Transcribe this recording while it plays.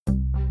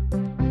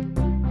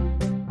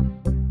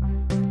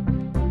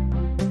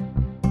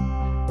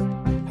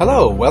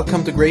Hello,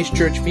 welcome to Grace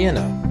Church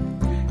Vienna.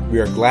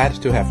 We are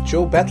glad to have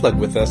Joe Betlug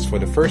with us for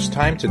the first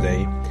time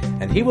today,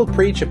 and he will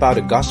preach about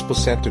a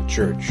gospel-centered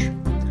church.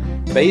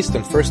 Based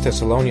on 1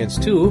 Thessalonians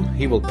 2,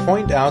 he will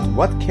point out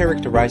what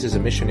characterizes a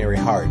missionary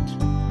heart.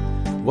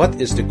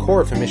 What is the core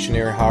of a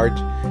missionary heart,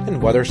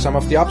 and what are some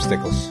of the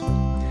obstacles?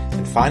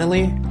 And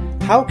finally,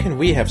 how can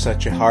we have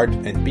such a heart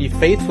and be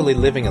faithfully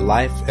living a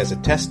life as a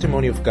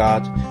testimony of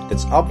God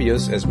that's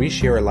obvious as we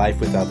share a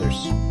life with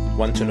others?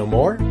 Want to know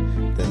more?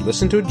 Then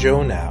listen to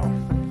Joe now.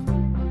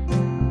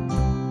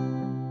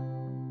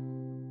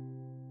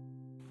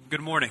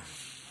 Good morning.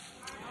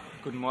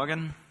 Guten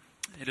Morgen.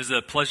 It is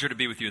a pleasure to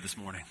be with you this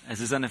morning.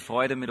 Es ist eine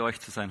Freude, mit euch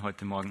zu sein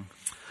heute Morgen.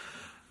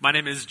 My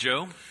name is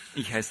Joe,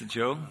 Ich heiße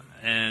Joe.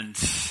 and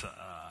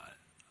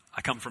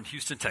I come from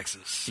Houston,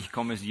 Texas. Ich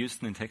komme aus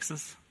Houston in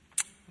Texas.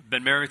 I've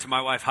been married to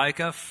my wife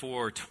Heike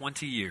for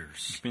 20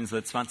 years Ich bin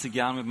seit 20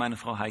 Jahren mit meiner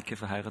Frau Heike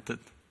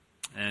verheiratet.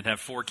 and have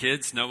 4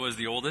 kids. Noah is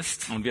the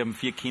oldest. Und wir haben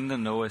 4 Kinder.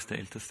 Noah ist der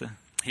Älteste.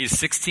 He's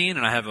 16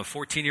 and I have a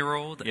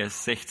 14-year-old, Er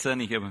ist 16,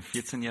 ich habe einen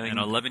an 14-Jährigen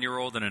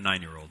 11-year-old, and a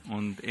 9-year-old.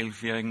 und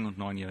 11-Jährigen und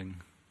 9-Jährigen.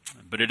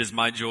 But it is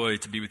my joy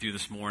to be with you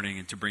this morning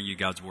and to bring you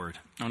God's Word.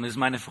 Und es ist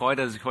meine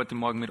Freude, dass ich heute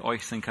Morgen mit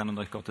euch sein kann und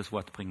euch Gottes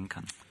Wort bringen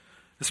kann.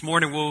 This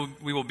morning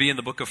we will be in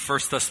the book of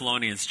 1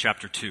 Thessalonians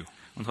chapter 2.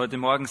 Und heute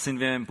Morgen sind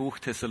wir im Buch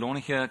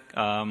Thessalonicher,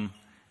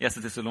 1.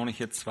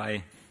 Thessalonicher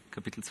 2,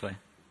 Kapitel 2.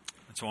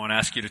 So I want to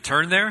ask you to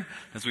turn there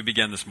as we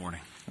begin this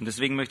morning. Und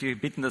deswegen möchte ich euch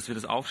bitten, dass wir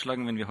das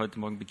aufschlagen, wenn wir heute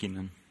Morgen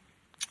beginnen.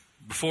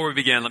 Before we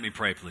begin, let me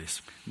pray,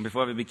 please. Und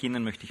bevor wir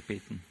beginnen, möchte ich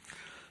beten.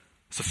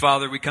 So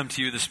Father, we come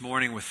to you this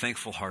morning with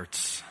thankful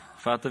hearts.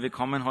 Vater, wir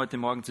kommen heute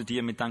Morgen zu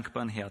dir mit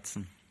dankbaren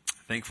Herzen.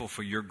 Thankful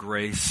for your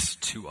grace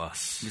to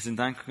us. Wir sind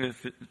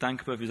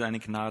dankbar für deine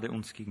Gnade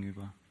uns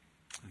gegenüber.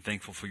 And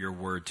thankful for your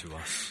word to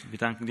us. Wir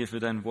danken dir für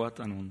dein Wort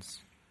an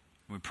uns.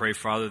 We pray,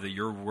 Father, that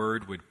your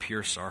word would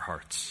pierce our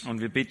hearts Und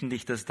wir bitten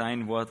dich, dass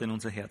dein Wort in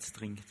unser Herz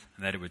dringt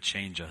and that it would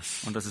change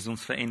us und dass es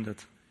uns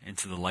verändert.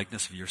 into the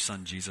likeness of your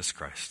Son, Jesus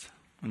Christ.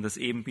 Und das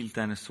Ebenbild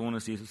deines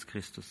Sohnes, Jesus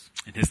Christus.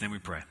 In his name we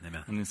pray.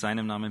 Amen. Und in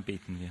seinem Namen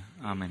beten wir.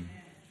 Amen.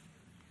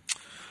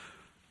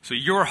 So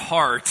your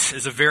heart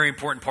is a very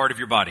important part of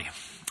your body.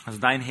 Also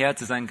dein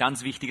Herz ist ein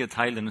ganz wichtiger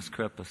Teil deines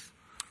Körpers.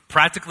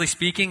 Practically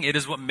speaking, it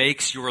is what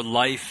makes your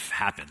life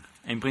happen.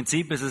 Im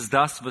Prinzip ist es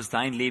das, was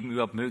dein Leben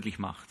überhaupt möglich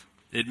macht.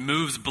 It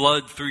moves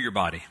blood through your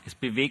body. Es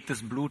bewegt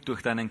das Blut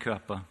durch deinen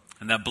Körper.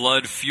 And that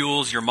blood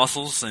fuels your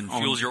muscles and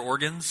fuels your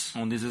organs.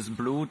 Und dieses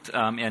Blut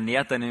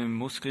ernährt deine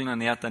Muskeln,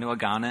 ernährt deine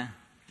Organe.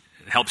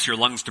 It helps your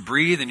lungs to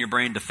breathe and your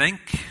brain to think.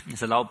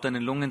 Es erlaubt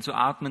deinen Lungen zu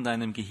atmen,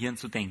 deinem Gehirn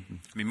zu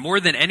denken. I mean,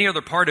 more than any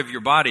other part of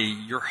your body,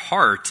 your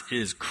heart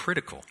is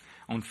critical.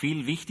 Und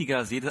viel wichtiger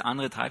als jeder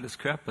andere Teil des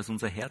Körpers,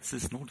 unser Herz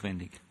ist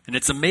notwendig. And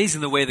it's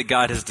amazing the way that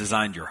God has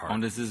designed your heart.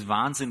 Und es ist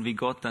Wahnsinn, wie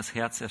Gott das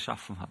Herz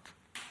erschaffen hat.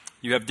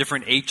 You have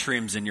different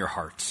atriums in your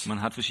heart.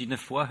 Man hat verschiedene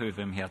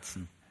Vorhöfe im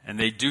Herzen. And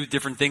they do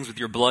different things with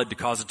your blood to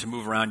cause it to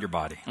move around your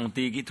body. Und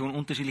die tun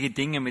unterschiedliche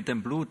Dinge mit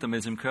dem Blut,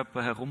 damit es im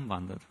Körper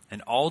herumwandert.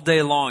 And all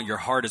day long,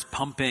 your heart is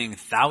pumping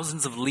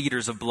thousands of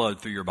liters of blood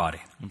through your body.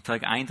 Und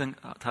Tag ein,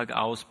 Tag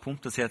aus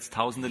pumpt das Herz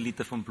tausende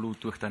Liter von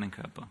Blut durch deinen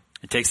Körper.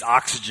 It takes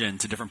oxygen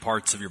to different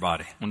parts of your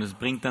body. Und es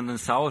bringt dann den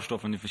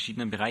Sauerstoff in die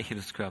verschiedenen Bereiche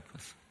des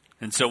Körpers.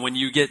 And so when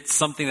you get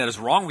something that is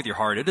wrong with your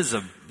heart, it's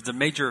a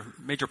major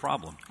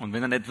problem. Und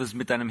wenn dann etwas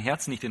mit deinem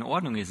Herz nicht in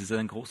Ordnung ist, ist es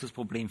ein großes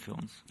Problem für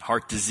uns.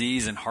 Heart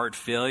disease and heart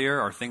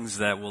failure are things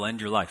that will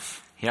end your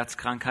life.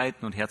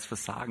 Herzkrankheiten und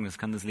Herzversagen, das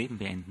kann das Leben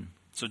beenden.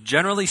 So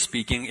generally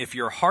speaking, if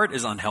your heart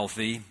is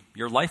unhealthy,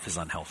 your life is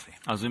unhealthy.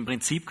 Also im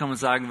Prinzip kann man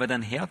sagen, wenn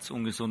dein Herz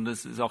ungesund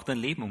ist, ist auch dein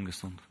Leben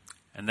ungesund.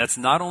 And that's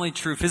not only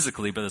true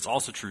physically, but it's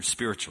also true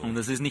spiritually. Und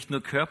das ist nicht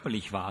nur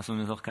körperlich wahr,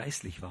 sondern es ist auch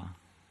geistlich wahr.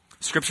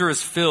 Scripture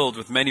is filled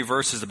with many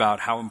verses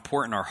about how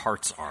important our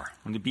hearts are.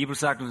 Und die Bibel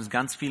sagt uns in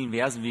ganz vielen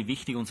Versen, wie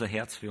wichtig unser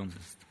Herz für uns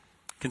ist.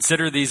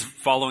 Consider these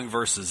following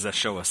verses that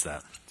show us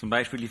that. Zum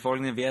Beispiel die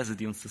folgenden Verse,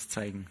 die uns das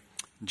zeigen.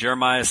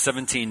 Jeremiah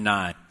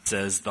 17:9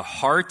 says,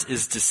 "The heart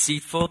is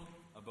deceitful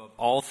above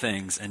all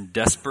things and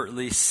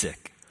desperately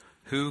sick.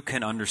 Who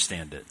can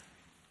understand it?"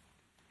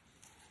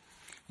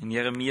 In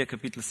Jeremia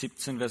Kapitel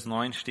 17, Vers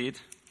 9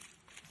 steht: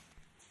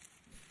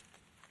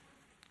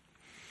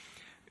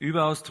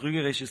 Überaus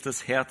trügerisch ist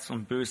das Herz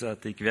und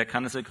bösartig. Wer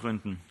kann es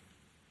ergründen?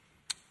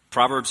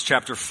 Proverbs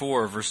chapter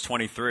 4, verse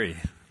 23.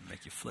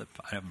 Make you flip.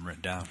 I have them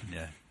written down.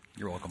 Yeah,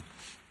 you're welcome.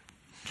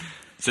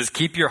 It says,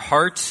 "Keep your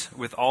heart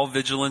with all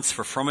vigilance,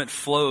 for from it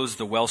flows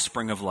the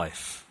wellspring of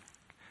life."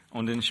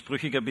 Und in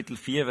Sprüche Kapitel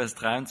 4, Vers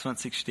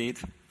 23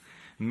 steht: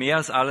 Mehr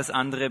als alles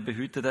andere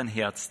behüte dein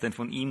Herz, denn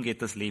von ihm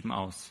geht das Leben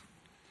aus.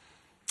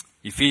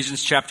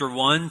 Ephesians chapter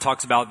 1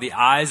 talks about the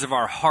eyes of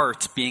our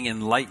heart being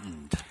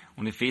enlightened.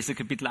 Und Epheser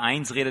Kapitel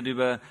 1 redet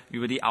über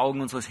die Augen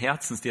unseres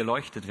Herzens, die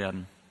erleuchtet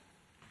werden.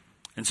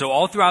 And so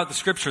all throughout the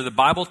scripture, the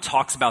Bible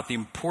talks about the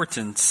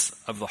importance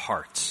of the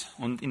heart.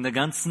 Und in der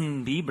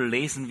ganzen Bibel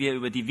lesen wir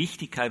über die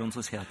Wichtigkeit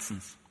unseres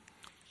Herzens.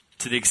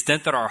 To the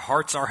extent that our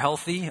hearts are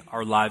healthy,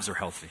 our lives are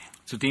healthy.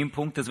 Zu dem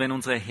Punkt, dass wenn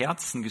unsere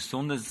Herzen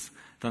gesund ist,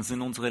 dann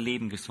sind unsere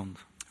Leben gesund.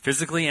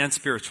 Physically and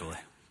spiritually.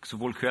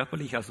 sowohl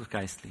körperlich als auch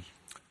geistlich.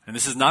 And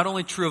this is not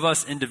only true of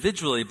us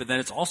individually, but then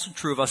it's also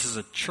true of us as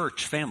a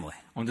church family.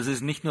 Und das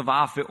ist nicht nur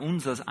wahr für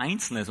uns als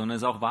Einzelne, sondern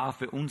es ist auch wahr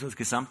für uns als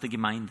gesamte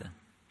Gemeinde.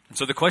 And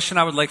so the question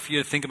I would like for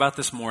you to think about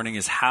this morning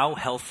is, how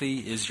healthy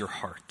is your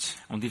heart?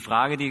 Und die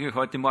Frage, die ich euch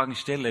heute Morgen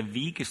stelle,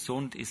 wie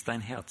gesund ist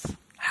dein Herz?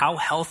 How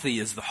healthy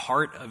is the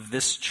heart of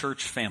this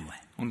church family?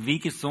 Und wie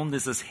gesund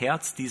ist das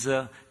Herz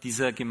dieser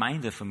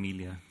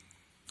Gemeindefamilie?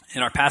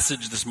 In our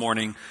passage this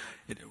morning,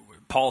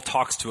 Paul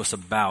talks to us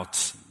about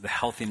the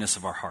healthiness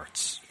of our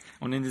hearts.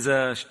 Und in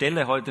dieser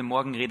Stelle heute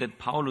Morgen redet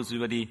Paulus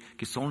über die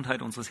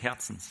Gesundheit unseres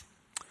Herzens.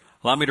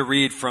 Allow me to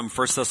read from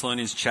 1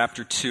 Thessalonians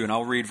chapter 2, and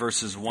I'll read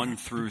verses 1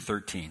 through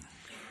 13.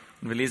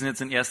 Und wir lesen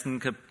jetzt im 1.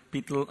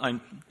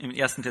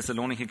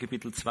 Thessalonicher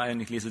Kapitel 2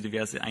 und ich lese die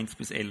Verse 1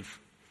 bis 11.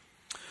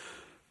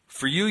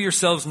 For you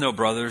yourselves know,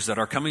 brothers, that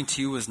our coming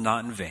to you was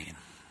not in vain.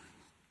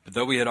 But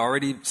though we had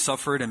already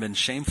suffered and been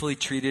shamefully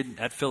treated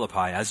at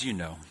Philippi, as you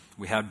know,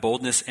 we had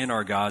boldness in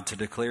our God to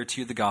declare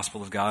to you the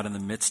gospel of God in the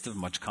midst of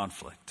much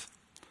conflict.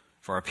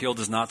 For our appeal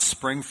does not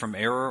spring from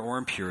error or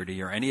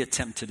impurity or any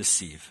attempt to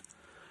deceive.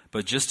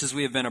 But just as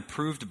we have been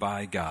approved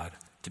by God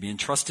to be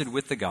entrusted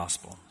with the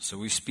gospel, so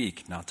we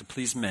speak, not to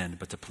please men,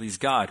 but to please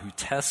God, who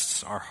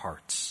tests our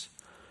hearts.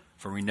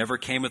 For we never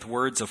came with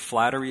words of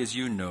flattery, as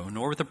you know,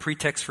 nor with a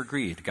pretext for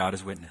greed, God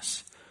is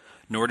witness.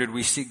 Nor did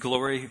we seek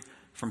glory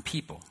from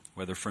people,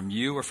 whether from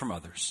you or from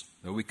others,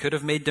 though we could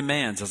have made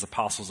demands as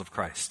apostles of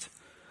Christ.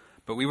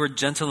 But we were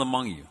gentle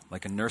among you,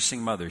 like a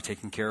nursing mother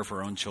taking care of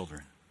her own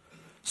children.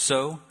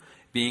 So,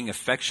 being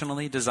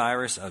affectionately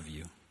desirous of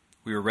you,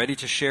 we were ready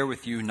to share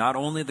with you not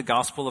only the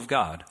gospel of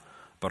God,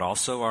 but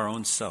also our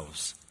own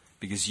selves,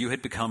 because you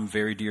had become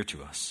very dear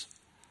to us.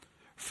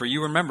 For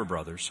you remember,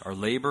 brothers, our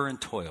labor and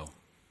toil.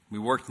 We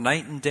worked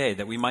night and day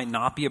that we might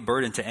not be a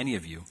burden to any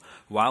of you,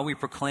 while we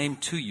proclaim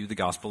to you the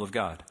gospel of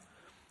God.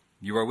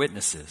 You are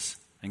witnesses,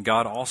 and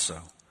God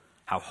also,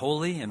 how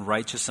holy and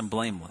righteous and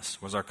blameless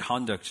was our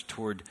conduct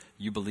toward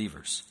you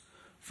believers.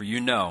 For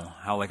you know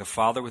how, like a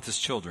father with his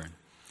children,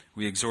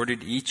 we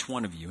exhorted each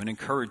one of you and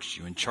encouraged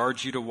you and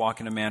charged you to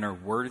walk in a manner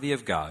worthy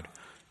of God,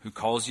 who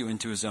calls you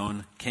into his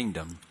own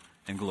kingdom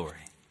and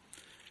glory.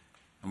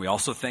 And we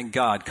also thank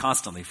God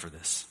constantly for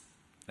this,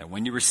 that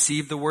when you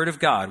received the word of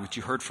God, which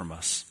you heard from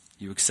us,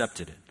 you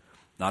accepted it,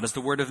 not as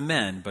the word of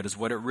men, but as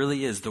what it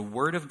really is, the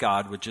word of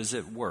God, which is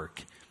at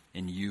work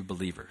in you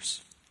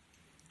believers.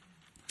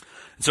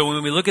 And so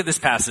when we look at this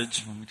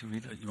passage, you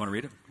want to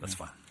read it? That's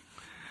fine.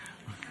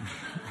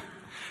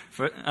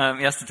 1.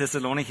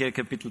 Thessalonicher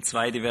Kapitel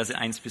 2, die Verse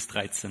 1 bis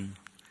 13.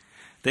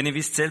 Denn ihr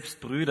wisst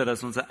selbst, Brüder,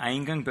 dass unser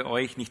Eingang bei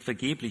euch nicht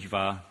vergeblich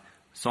war,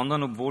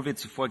 sondern obwohl wir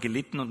zuvor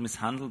gelitten und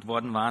misshandelt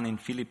worden waren in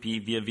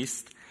Philippi, wie ihr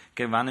wisst,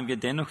 gewannen wir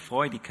dennoch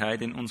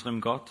Freudigkeit in unserem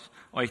Gott,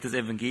 euch das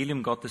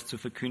Evangelium Gottes zu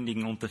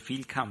verkündigen unter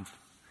viel Kampf.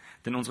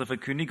 Denn unsere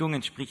Verkündigung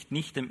entspricht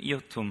nicht dem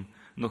Irrtum,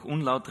 noch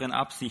unlauteren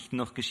Absichten,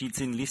 noch geschieht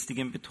sie in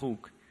listigem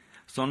Betrug,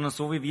 sondern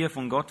so wie wir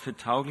von Gott für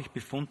tauglich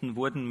befunden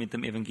wurden, mit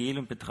dem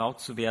Evangelium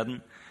betraut zu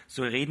werden,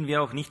 so reden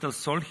wir auch nicht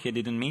als solche,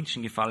 die den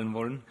Menschen gefallen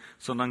wollen,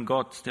 sondern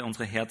Gott, der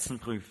unsere Herzen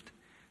prüft.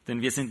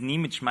 Denn wir sind nie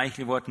mit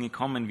Schmeichelworten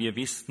gekommen, wie ihr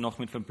wisst, noch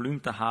mit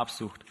verblümter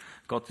Habsucht,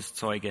 Gottes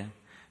Zeuge.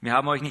 Wir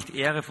haben auch nicht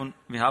Ehre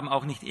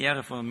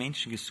von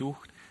Menschen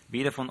gesucht,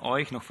 weder von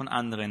euch noch von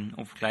anderen,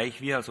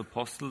 obgleich wir als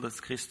Apostel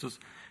des Christus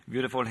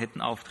würdevoll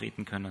hätten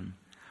auftreten können.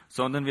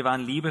 Sondern wir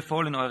waren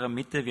liebevoll in eurer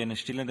Mitte, wie eine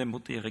stillende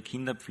Mutter ihre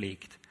Kinder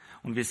pflegt.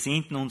 Und wir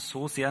sehnten uns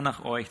so sehr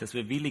nach euch, dass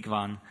wir willig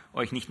waren,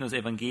 euch nicht nur das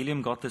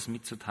Evangelium Gottes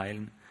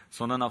mitzuteilen,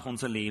 sondern auch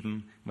unser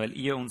Leben, weil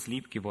ihr uns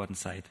lieb geworden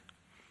seid.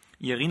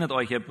 Ihr erinnert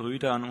euch, ihr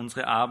Brüder, an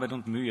unsere Arbeit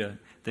und Mühe,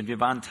 denn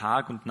wir arbeiteten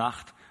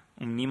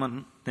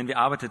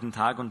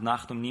Tag und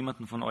Nacht, um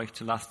niemanden von euch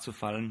zur Last zu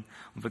fallen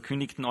und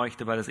verkündigten euch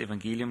dabei das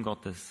Evangelium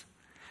Gottes.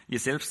 Ihr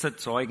selbst seid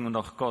Zeugen und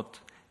auch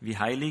Gott, wie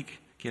heilig,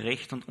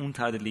 gerecht und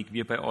untadelig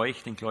wir bei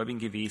euch, den Gläubigen,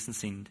 gewesen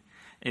sind.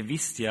 Ihr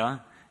wisst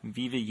ja,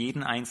 wie wir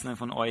jeden einzelnen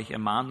von euch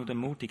ermahnt und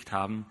ermutigt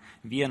haben,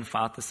 wie ein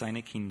Vater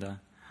seine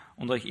Kinder,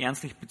 und euch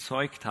ernstlich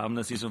bezeugt haben,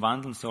 dass ihr so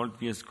wandeln sollt,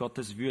 wie es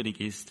Gottes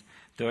würdig ist,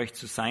 der euch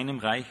zu seinem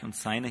Reich und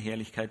seiner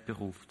Herrlichkeit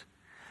beruft.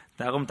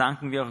 Darum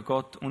danken wir auch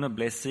Gott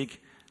unablässig,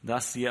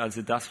 dass ihr, als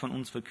ihr das von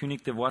uns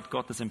verkündigte Wort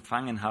Gottes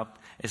empfangen habt,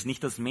 es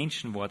nicht als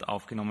Menschenwort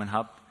aufgenommen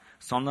habt,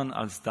 sondern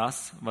als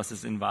das, was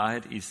es in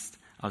Wahrheit ist,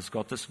 als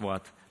Gottes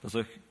Wort,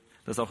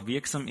 das auch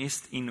wirksam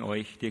ist in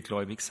euch, die ihr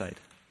gläubig seid.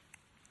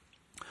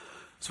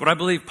 So what I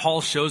believe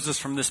Paul shows us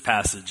from this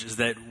passage is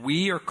that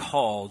we are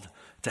called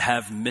to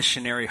have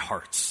missionary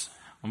hearts.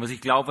 Und was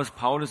ich glaube, was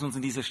Paulus uns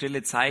an dieser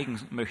Stelle zeigen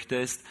möchte,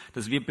 ist,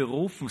 dass wir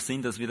berufen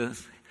sind, dass wir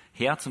das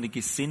Herz und die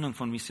Gesinnung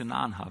von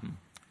Missionaren haben.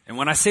 And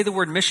when I say the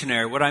word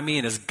missionary, what I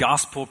mean is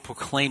gospel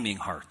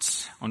proclaiming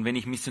hearts. Und wenn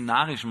ich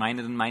missionarisch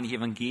meine, dann meine ich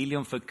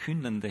Evangelium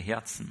verkündende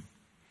Herzen.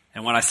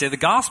 And when I say the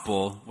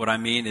gospel, what I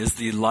mean is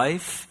the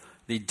life,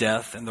 the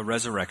death and the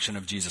resurrection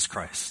of Jesus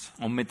Christ.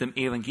 Und mit dem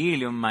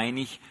Evangelium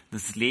meine ich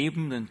das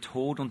Leben, den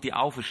Tod und die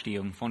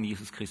Auferstehung von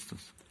Jesus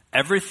Christus.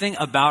 Everything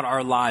about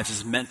our lives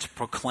is meant to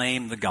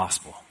proclaim the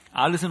gospel.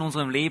 Alles in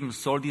unserem Leben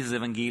soll dieses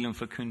Evangelium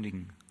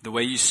verkündigen. The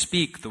way you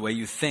speak, the way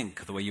you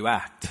think, the way you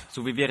act.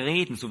 So wie wir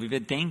reden, so wie wir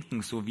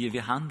denken, so wie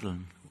wir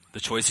handeln. The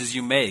choices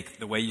you make,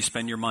 the way you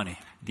spend your money.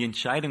 Die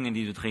Entscheidungen,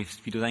 die du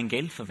triffst, wie du dein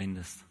Geld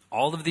verwendest.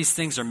 All of these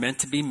things are meant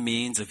to be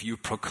means of you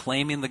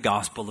proclaiming the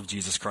gospel of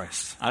Jesus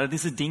Christ. All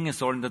diese Dinge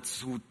sollen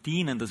dazu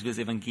dienen, dass wir das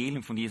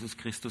Evangelium von Jesus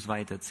Christus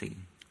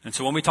weitererzählen. And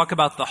so when we talk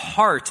about the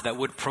heart that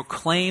would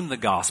proclaim the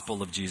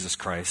gospel of Jesus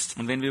Christ,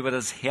 Und wenn wir über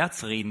das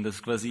Herz reden,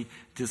 das quasi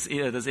das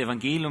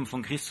Evangelium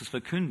von Christus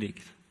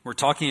verkündigt, we're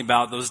talking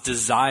about those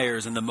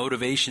desires and the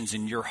motivations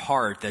in your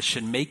heart that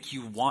should make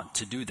you want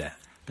to do that.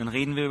 dann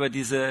reden wir über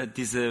diese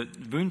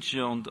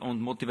Wünsche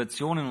und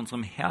Motivationen in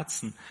unserem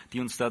Herzen,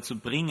 die uns dazu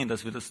bringen,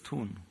 dass wir das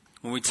tun.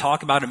 When we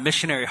talk about a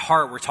missionary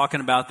heart, we're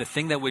talking about the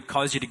thing that would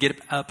cause you to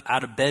get up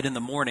out of bed in the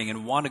morning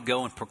and want to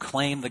go and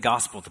proclaim the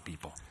gospel to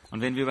people.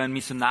 Und wenn wir über ein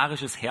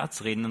missionarisches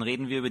Herz reden, dann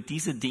reden wir über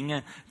diese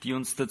Dinge, die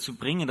uns dazu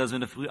bringen, dass wir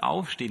in der Früh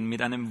aufstehen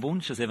mit einem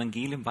Wunsch, das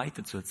Evangelium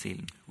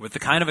weiterzuerzählen. With the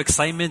kind of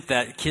excitement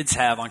that kids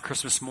have on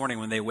Christmas morning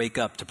when they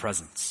wake up to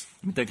presents.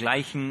 Mit der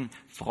gleichen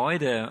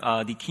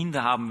Freude, die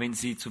Kinder haben, wenn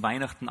sie zu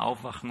Weihnachten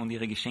aufwachen und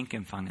ihre Geschenke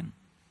empfangen.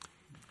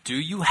 Do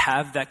you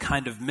have that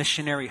kind of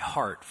missionary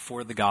heart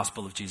for the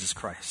gospel of Jesus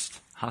Christ?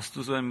 Hast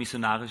du so ein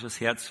missionarisches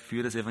Herz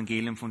für das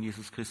Evangelium von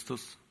Jesus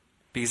Christus?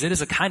 Because it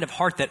is a kind of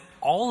heart that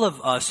all of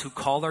us who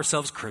call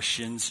ourselves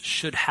Christians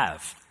should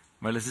have.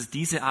 Weil es ist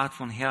diese Art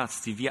von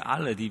Herz, die wir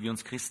alle, die wir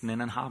uns Christen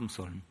nennen, haben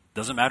sollen.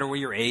 Doesn't matter what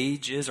your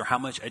age is or how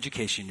much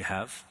education you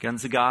have.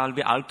 Ganz egal,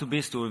 wie alt du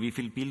bist oder wie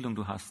viel Bildung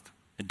du hast.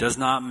 It does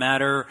not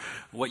matter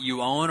what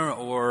you own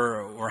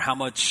or how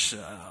much,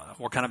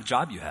 what kind of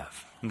job you have.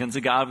 Und ganz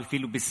egal, wie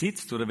viel du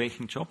besitzt oder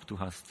welchen Job du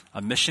hast.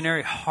 A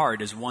missionary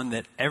heart is one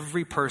that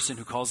every person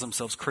who calls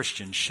themselves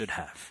Christian should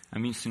have.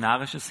 Ein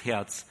missionarisches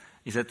Herz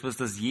ist etwas,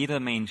 das jeder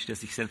Mensch, der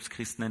sich selbst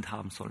Christen nennt,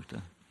 haben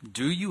sollte.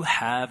 Do you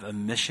have a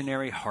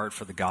missionary heart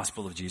for the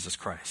gospel of Jesus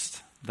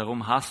Christ?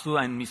 Darum hast du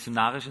ein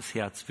missionarisches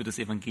Herz für das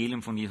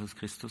Evangelium von Jesus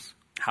Christus.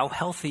 How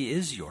healthy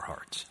is your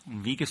heart?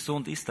 Und wie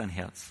gesund ist dein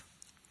Herz?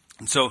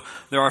 And so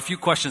there are a few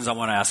questions I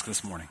want to ask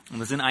this morning. Und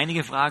das sind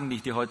einige Fragen, die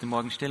ich dir heute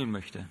Morgen stellen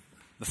möchte.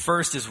 The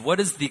first is, what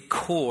is the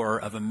core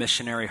of a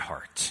missionary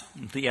heart?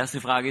 Und die erste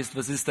Frage ist,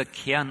 was ist der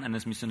Kern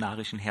eines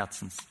missionarischen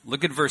Herzens?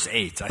 Look at verse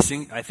 8.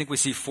 I think we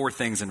see 4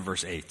 things in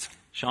verse 8.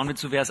 Schauen wir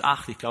zu Vers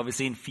 8. Ich glaube, wir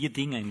sehen 4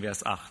 Dinge in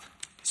Vers 8.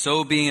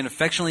 So, being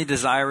affectionately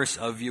desirous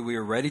of you, we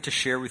are ready to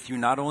share with you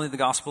not only the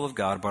gospel of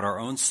God, but our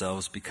own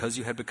selves, because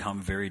you had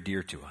become very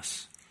dear to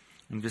us.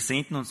 Und wir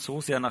sehnten uns so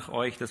sehr nach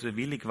euch, dass wir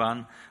willig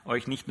waren,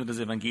 euch nicht nur das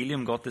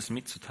Evangelium Gottes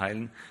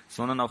mitzuteilen,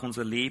 sondern auch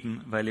unser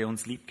Leben, weil ihr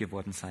uns lieb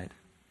geworden seid.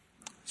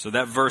 So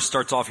that verse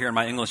starts off here in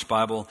my English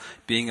Bible,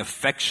 being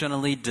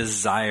affectionately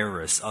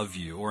desirous of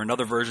you. Or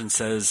another version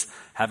says,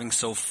 having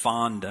so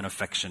fond an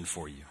affection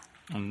for you.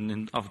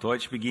 Und auf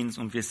Deutsch beginnt es,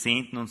 und wir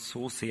sehnten uns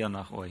so sehr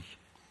nach euch.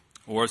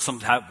 Or some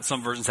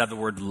versions have the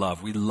word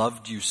love. We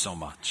loved you so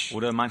much.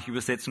 Oder manche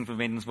Übersetzungen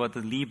verwenden das Wort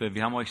Liebe.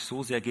 Wir haben euch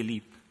so sehr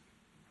geliebt.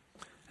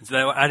 And so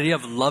the idea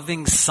of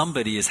loving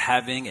somebody is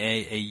having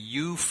a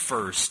you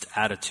first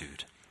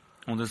attitude.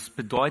 Und es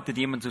bedeutet,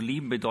 jemanden zu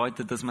lieben,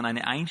 bedeutet, dass man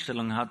eine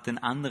Einstellung hat, den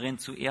anderen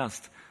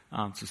zuerst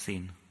zu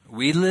sehen.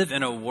 We live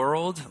in a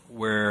world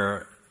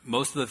where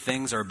most of the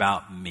things are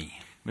about me.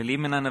 Wir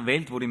leben in einer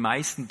Welt, wo die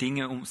meisten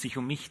Dinge sich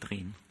um mich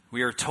drehen.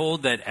 We are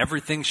told that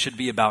everything should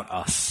be about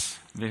us.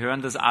 Wir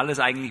hören, dass alles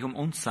eigentlich um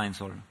uns sein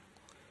soll.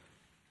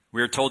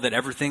 We are told that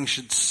everything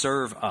should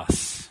serve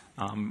us.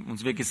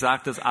 Uns wird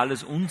gesagt, dass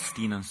alles uns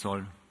dienen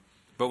soll.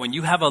 But when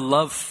you have a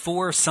love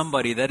for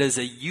somebody, that is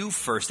a you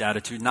first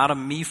attitude, not a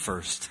me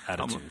first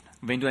attitude.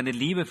 Wenn du eine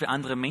Liebe für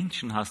andere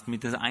Menschen hast,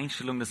 mit der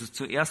Einstellung, dass es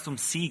zuerst um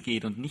sie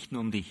geht und nicht nur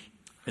um dich.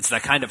 It's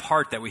that kind of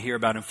heart that we hear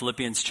about in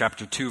Philippians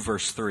chapter 2,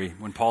 verse 3,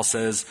 when Paul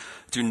says,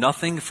 do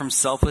nothing from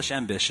selfish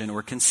ambition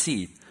or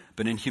conceit,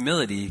 but in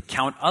humility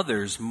count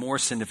others more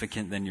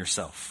significant than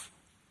yourself.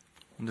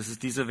 Und das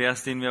ist dieser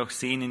Vers, den wir auch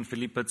sehen in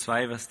Philipper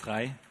 2, Vers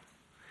 3.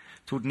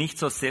 Tut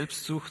nichts aus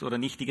Selbstsucht oder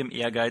nichtigem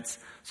Ehrgeiz,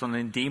 sondern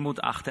in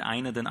Demut achte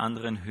einer den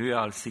anderen höher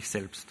als sich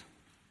selbst.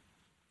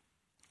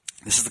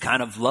 This is the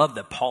kind of love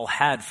that Paul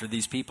had for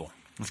these people.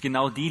 Das ist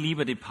genau die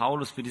Liebe, die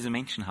Paulus für diese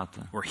Menschen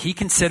hatte. Where he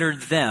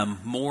considered them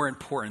more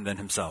important than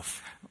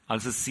himself.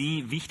 Als er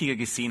sie wichtiger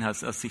gesehen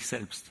hat als sich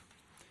selbst.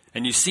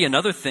 And you see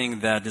another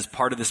thing that is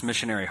part of this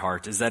missionary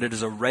heart is that it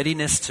is a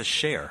readiness to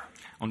share.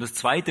 Und das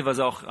Zweite, was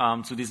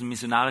auch zu diesem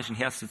missionarischen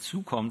Herz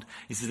dazukommt,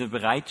 ist diese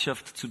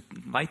Bereitschaft,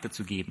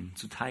 weiterzugeben,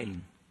 zu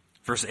teilen.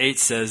 Verse 8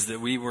 says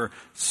that we were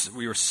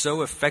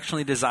so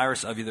affectionately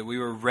desirous of you that we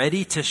were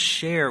ready to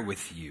share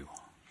with you.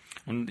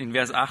 Und in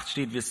Vers 8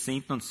 steht, wir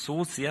sehnten uns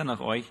so sehr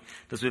nach euch,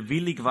 dass wir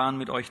willig waren,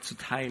 mit euch zu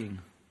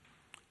teilen.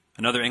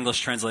 Another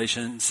English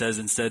translation says,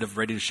 instead of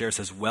ready to share, it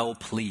says well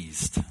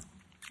pleased.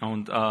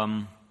 Und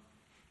eine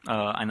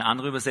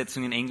andere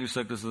Übersetzung in Englisch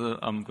sagt, dass er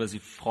quasi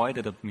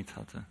Freude damit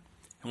hatte.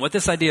 And what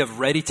this idea of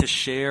ready to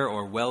share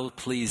or well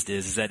pleased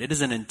is that it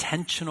is an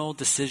intentional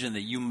decision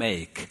that you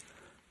make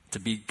to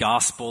be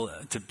gospel,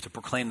 to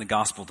proclaim the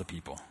gospel to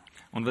people.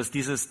 Und was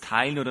dieses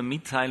Teilen oder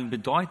Mitteilen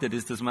bedeutet,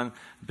 ist, dass man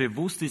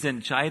bewusst diese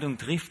Entscheidung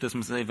trifft, dass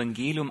man das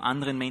Evangelium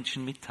anderen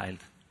Menschen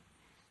mitteilt.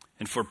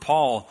 And for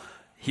Paul,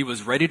 he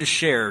was ready to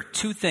share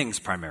two things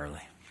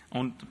primarily.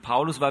 Und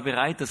Paulus war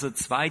bereit, dass er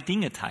zwei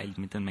Dinge teilt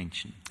mit den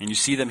Menschen. And you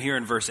see them here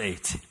in verse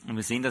 8. Und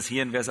wir sehen das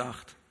hier in Vers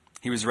 8.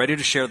 He was ready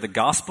to share the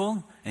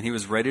gospel, and he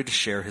was ready to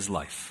share his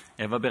life.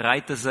 Er war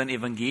bereit, dass er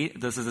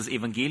das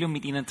Evangelium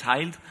mit ihnen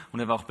teilt,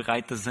 und er war auch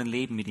bereit, dass er sein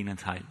Leben mit ihnen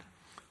teilt.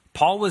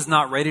 Paul was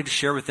not ready to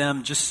share with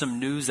them just some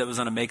news that was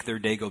going to make their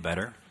day go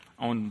better.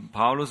 Und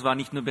Paulus war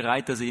nicht nur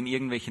bereit, dass er ihnen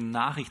irgendwelche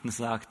Nachrichten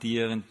sagt, die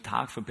ihren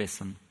Tag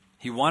verbessern,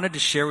 He wanted to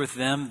share with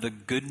them the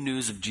good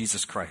news of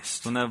Jesus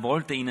Christ. sondern er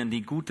wollte ihnen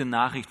die gute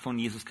Nachricht von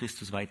Jesus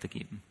Christus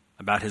weitergeben.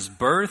 About his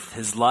birth,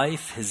 his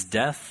life, his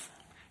death,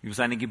 Über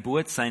seine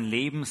Geburt, sein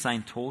Leben,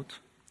 sein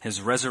Tod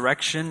his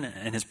resurrection,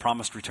 and his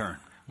promised return.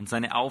 und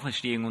seine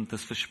Auferstehung und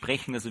das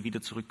Versprechen, dass er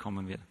wieder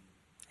zurückkommen wird.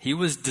 He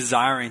was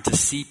desiring to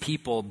see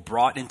people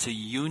brought into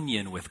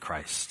union with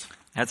Christ.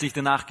 Er hat sich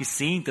danach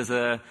gesehnt, dass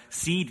er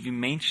sieht, wie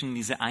Menschen in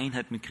diese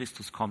Einheit mit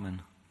Christus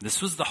kommen.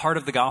 This was the heart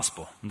of the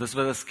gospel. Und das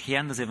war das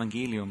Kern des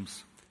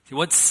Evangeliums. See,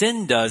 what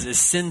sin does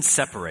is sin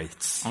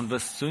separates. Und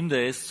was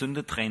Sünde ist,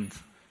 Sünde trennt.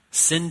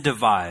 Sin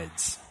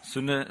divides.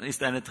 Sünde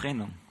ist eine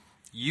Trennung.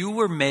 You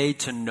were made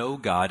to know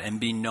God and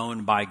be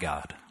known by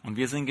God. Und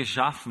wir sind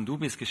geschaffen, du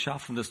bist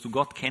geschaffen, dass du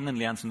Gott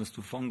kennenlernst und dass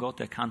du von Gott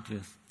erkannt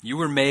wirst. You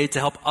were made to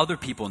help other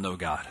people know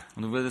God.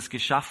 Und du wurdest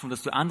geschaffen,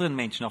 dass du anderen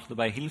Menschen auch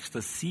dabei hilfst,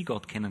 dass sie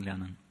Gott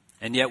kennenlernen.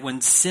 And yet when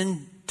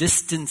sin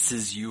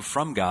distances you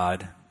from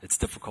God, it's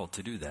difficult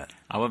to do that.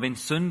 Aber wenn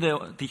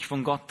Sünde dich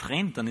von Gott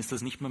trennt, dann ist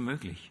das nicht mehr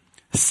möglich.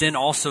 Sin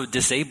also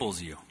disables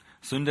you.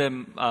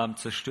 Sünde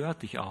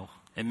zerstört dich auch.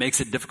 It makes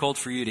it difficult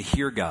for you to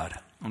hear God.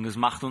 Und es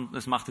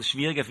macht es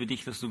schwieriger für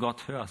dich, dass du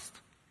Gott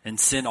hörst. And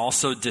sin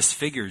also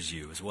disfigures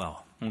you as well.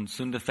 Und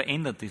Sünde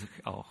verändert dich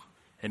auch.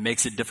 It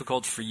makes it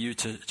difficult for you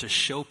to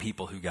show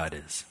people who God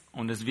is.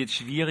 Und es wird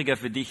schwieriger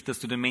für dich, dass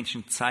du den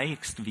Menschen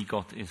zeigst, wie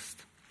Gott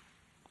ist.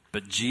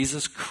 But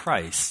Jesus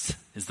Christ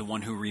is the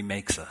one who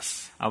remakes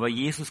us. Aber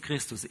Jesus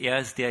Christus, er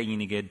ist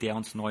derjenige, der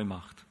uns neu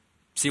macht.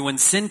 See, when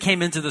sin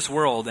came into this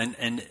world and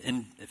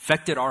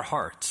infected our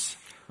hearts,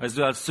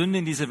 Also als Sünde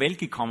in diese Welt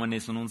gekommen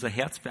ist und unser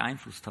Herz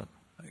beeinflusst hat,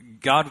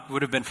 God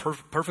would have been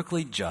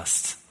perfectly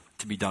just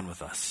to be done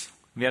with us.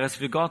 wäre es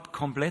für Gott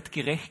komplett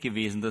gerecht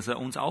gewesen, dass er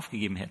uns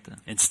aufgegeben hätte.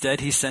 Instead,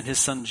 he sent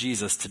his son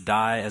Jesus to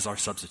die as our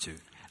substitute.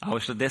 Aber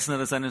stattdessen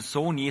hat er seinen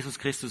Sohn Jesus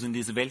Christus in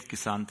diese Welt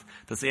gesandt,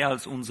 dass er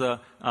als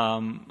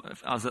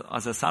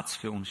als Ersatz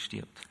für uns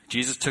stirbt.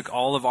 Jesus took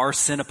all of our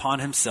sin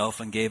upon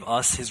himself and gave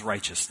us his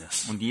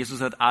righteousness. Und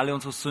Jesus hat alle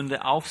unsere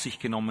Sünde auf sich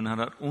genommen und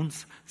hat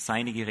uns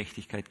seine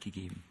Gerechtigkeit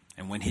gegeben.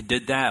 And when he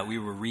did that, we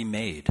were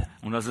remade.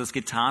 Und als er es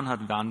getan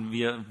hat, waren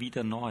wir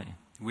wieder neu.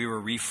 We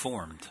were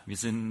reformed. Wir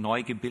sind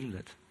neu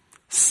gebildet.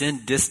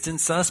 Sin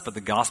distanced us, but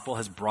the gospel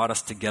has brought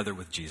us together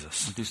with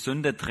Jesus. Und die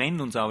Sünde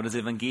trennt uns, aber das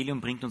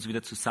Evangelium bringt uns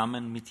wieder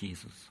zusammen mit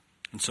Jesus.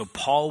 And so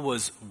Paul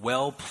was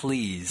well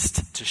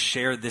pleased to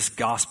share this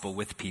gospel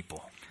with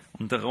people.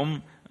 Und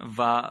darum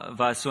war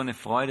es so eine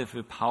Freude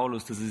für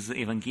Paulus, dass er dieses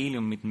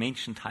Evangelium mit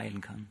Menschen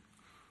teilen kann.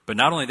 But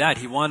not only that,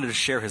 he wanted to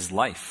share his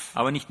life.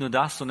 Aber nicht nur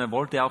das, sondern er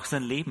wollte auch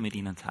sein Leben mit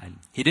ihnen teilen.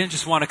 He didn't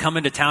just want to come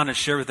into town and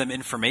share with them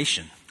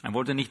information. Er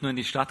wollte nicht nur in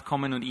die Stadt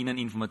kommen und ihnen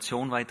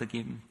Informationen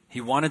weitergeben,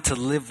 He wanted to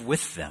live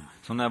with them.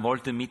 sondern er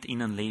wollte mit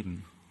ihnen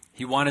leben.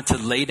 He wanted to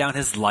lay down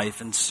his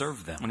life and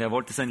serve them. Und er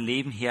wollte sein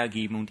Leben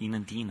hergeben und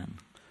ihnen dienen.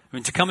 I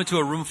mean, to come into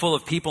a room full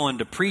of people and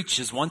to preach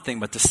is one thing,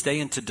 but to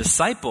stay and to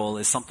disciple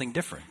is something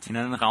different. In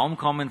einen Raum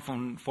kommen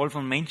voll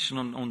von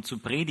Menschen und zu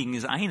predigen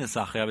ist eine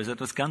Sache, aber es ist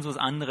etwas ganz was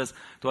anderes,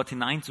 dort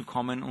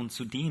hineinzukommen und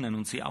zu dienen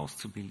und sie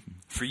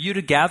auszubilden. For you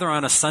to gather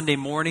on a Sunday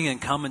morning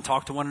and come and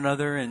talk to one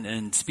another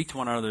and speak to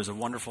one another is a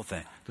wonderful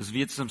thing. Dass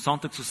wir jetzt am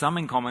Sonntag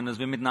zusammenkommen, dass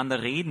wir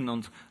miteinander reden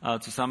und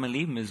zusammen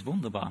leben, ist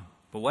wunderbar.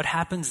 But what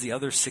happens the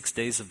other 6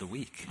 days of the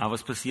week? Aber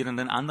was passiert an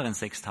den anderen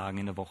 6 Tagen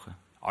in der Woche?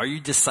 Are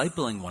you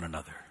discipling one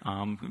another?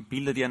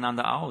 Bildet ihr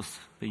einander aus,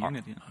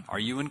 bejüngt ihr, Are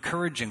you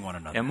encouraging one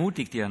another?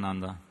 ermutigt ihr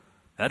einander.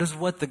 That is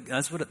what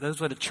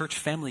a church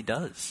family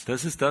does.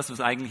 Das ist das,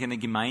 was eigentlich eine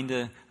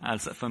Gemeinde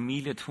als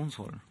Familie tun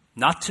soll.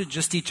 Not to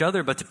just each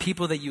other, but to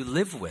people that you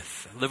live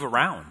with, live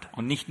around.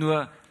 Und nicht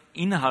nur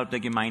innerhalb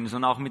der Gemeinde,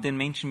 sondern auch mit den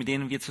Menschen, mit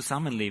denen wir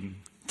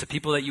zusammenleben. To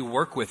people that you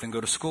work with and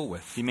go to school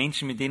with. Die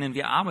Menschen, mit denen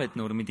wir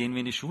arbeiten oder mit denen wir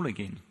in die Schule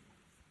gehen.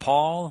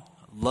 Paul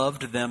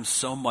loved them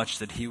so much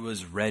that he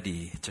was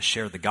ready to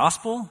share the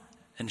gospel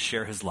and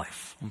share his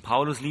life. Und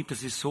Paulus liebte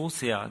sie so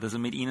sehr, dass er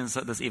mit ihnen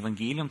das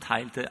Evangelium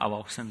teilte, aber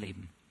auch sein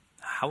Leben.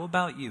 How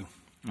about you?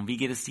 Und wie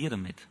geht es dir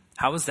damit?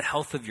 How is the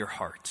health of your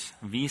heart?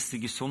 Wie ist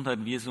es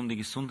um die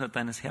Gesundheit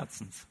deines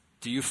Herzens?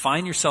 Do you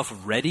find yourself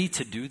ready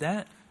to do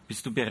that?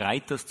 Bist du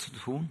bereit, das zu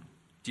tun?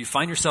 Do you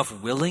find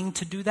yourself willing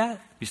to do that?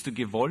 Bist du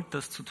gewollt,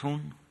 das zu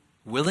tun?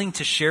 Willing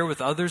to share with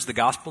others the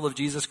gospel of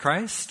Jesus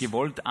Christ?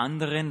 Gewollt,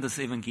 anderen das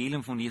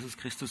Evangelium von Jesus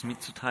Christus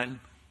mitzuteilen?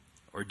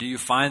 Or do you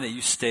find that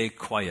you stay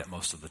quiet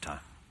most of the time?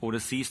 Oder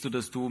siehst du,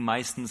 dass du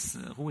meistens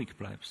ruhig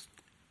bleibst?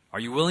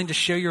 Are you willing to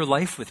share your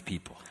life with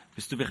people?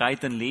 Bist du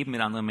bereit, dein Leben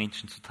mit anderen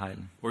Menschen zu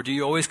teilen? Or do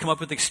you always come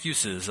up with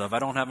excuses of, I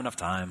don't have enough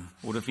time?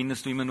 Oder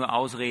findest du immer nur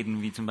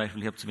Ausreden, wie zum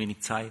Beispiel, ich habe zu wenig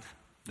Zeit?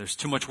 There's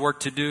too much work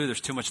to do.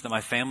 There's too much that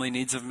my family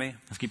needs of me.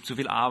 Es gibt zu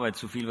viel Arbeit,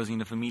 zu viel, was ich in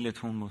der Familie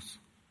tun muss.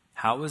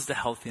 How is the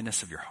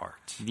healthiness of your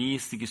heart? Wie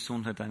ist die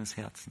Gesundheit deines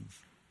Herzens?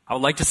 I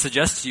would like to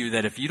suggest to you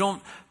that if you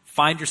don't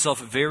find yourself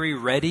very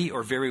ready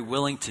or very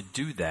willing to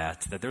do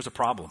that there's a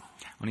problem.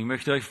 Und ich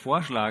möchte euch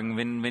vorschlagen,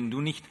 wenn du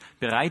nicht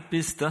bereit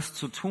bist, das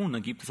zu tun,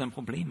 dann gibt es ein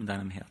Problem in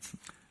deinem Herzen.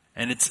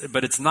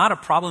 But it's not a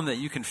problem that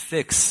you can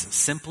fix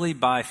simply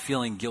by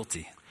feeling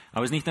guilty.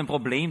 Aber es ist nicht ein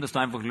Problem, das du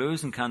einfach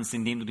lösen kannst,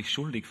 indem du dich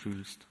schuldig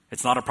fühlst.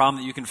 It's not a problem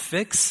that you can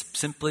fix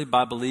simply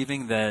by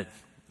believing that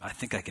I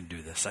think I can do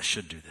this, I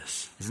should do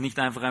this. Es ist nicht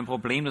einfach ein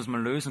Problem, das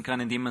man lösen kann,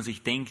 indem man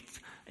sich denkt,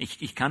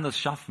 ich kann das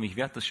schaffen, ich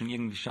werde das schon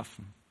irgendwie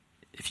schaffen.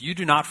 If you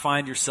do not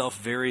find yourself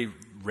very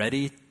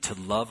ready to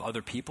love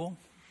other people,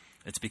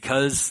 it's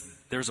because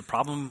there's a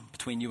problem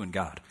between you and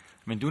God.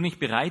 Wenn du nicht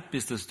bereit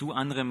bist, dass du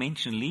andere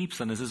Menschen liebst,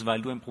 dann ist es,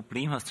 weil du ein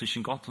Problem hast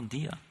zwischen Gott und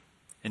dir.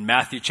 In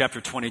Matthew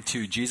chapter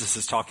 22, Jesus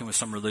is talking with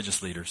some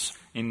religious leaders.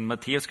 In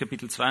Matthäus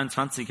Kapitel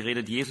 22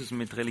 redet Jesus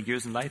mit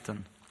religiösen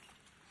Leitern.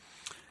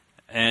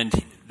 And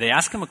they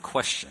ask him a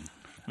question.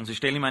 Und sie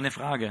stellen ihm eine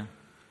Frage.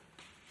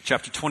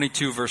 Chapter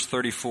 22, verse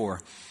 34.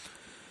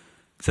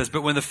 It says,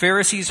 "But when the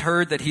Pharisees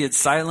heard that he had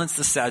silenced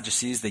the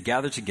Sadducees, they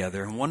gathered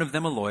together, and one of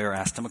them, a lawyer,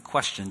 asked him a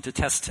question to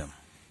test him."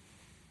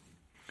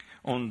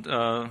 Und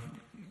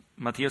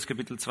Matthäus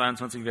Kapitel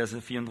 22,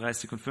 Verse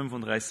 34 und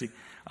 35.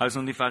 Als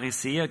nun die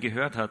Pharisäer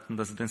gehört hatten,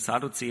 dass er den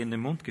Sadduzäern den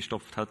Mund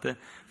gestopft hatte,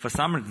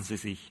 versammelten sie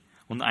sich.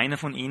 Und einer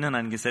von ihnen,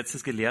 ein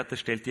Gesetzesgelehrter,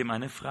 stellte ihm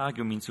eine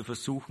Frage, um ihn zu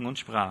versuchen, und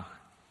sprach: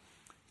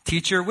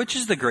 "Teacher, which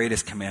is the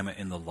greatest commandment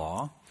in the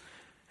law?"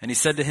 And he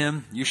said to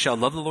him, "You shall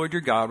love the Lord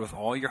your God with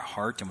all your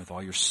heart and with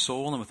all your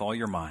soul and with all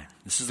your mind.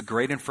 This is the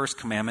great and first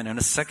commandment, and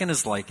a second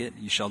is like it.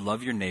 You shall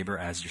love your neighbor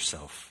as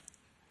yourself."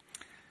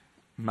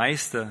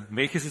 Meister,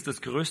 welches ist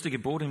das größte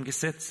Gebot im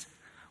Gesetz?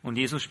 Und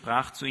Jesus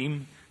sprach zu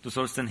ihm: Du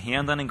sollst den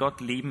Herrn, deinen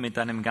Gott, lieben mit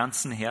deinem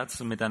ganzen Herz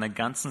und mit deiner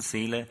ganzen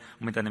Seele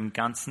und mit deinem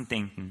ganzen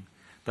Denken.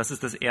 Das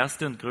ist das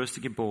erste und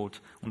größte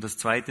Gebot. Und das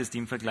zweite ist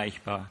ihm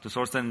vergleichbar. Du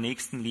sollst deinen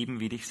Nächsten lieben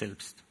wie dich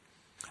selbst.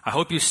 I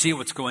hope you see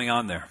what's going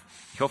on there.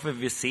 Ich hoffe,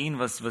 wir sehen,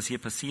 was hier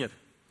passiert.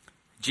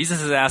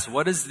 Jesus has asked,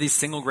 what is the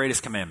single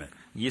greatest commandment?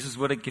 Jesus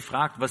wurde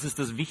gefragt, was ist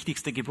das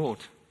wichtigste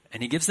Gebot?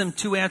 And he gives them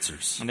two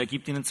answers. Und er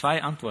gibt ihnen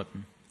zwei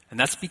Antworten. And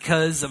that's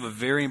because of a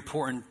very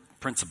important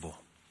principle.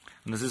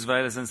 Und das ist,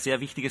 weil es ein sehr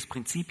wichtiges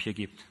Prinzip hier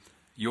gibt.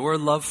 Your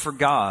love for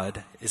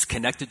God is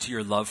connected to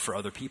your love for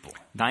other people.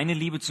 Deine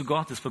Liebe zu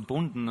Gott ist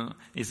verbunden,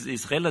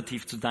 ist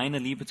relativ zu deiner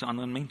Liebe zu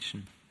anderen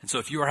Menschen. And so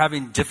if you are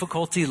having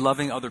difficulty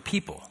loving other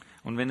people,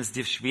 Und wenn es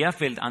dir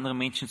schwerfällt, andere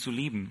Menschen zu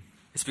lieben,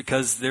 it's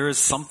because there is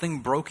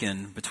something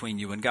broken between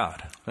you and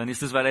God. dann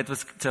ist es, weil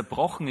etwas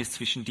zerbrochen ist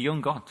zwischen dir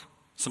und Gott.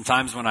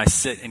 Sometimes when I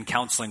sit in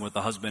counseling with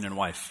a husband and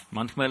wife,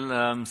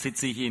 Manchmal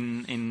sitze ich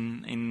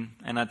in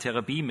einer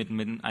Therapie mit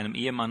einem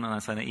Ehemann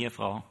und seiner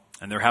Ehefrau.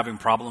 and they're having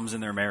problems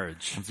in their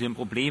marriage, Und sie haben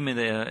Probleme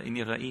in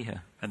ihrer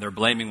Ehe. and they're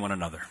blaming one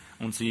another.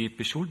 Und sie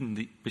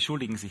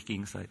beschuldigen sich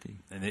gegenseitig.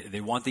 And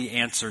they want the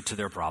answer to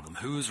their problem.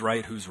 Who's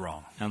right, who's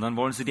wrong? Und dann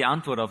wollen sie die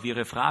Antwort auf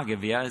ihre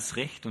Frage, wer ist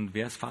recht und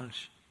wer ist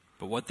falsch.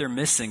 But what they're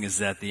missing is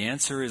that the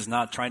answer is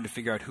not trying to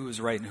figure out who is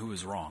right and who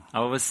is wrong.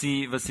 Aber was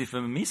sie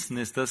vermissen,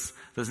 ist, dass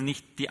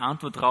nicht die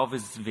Antwort drauf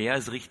ist, wer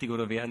ist richtig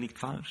oder wer liegt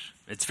falsch.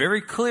 It's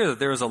very clear that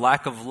there is a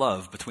lack of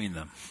love between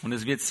them. Und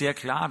es wird sehr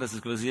klar, dass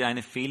es quasi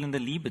eine fehlende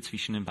Liebe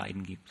zwischen den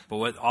beiden gibt. But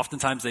what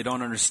oftentimes they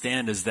don't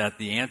understand is that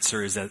the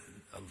answer is that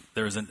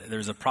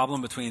there's a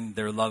problem between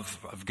their love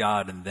of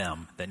God and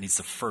them that needs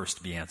to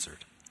first be answered.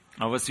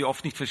 Aber was sie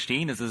oft nicht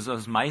verstehen, ist, dass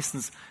es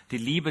meistens die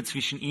Liebe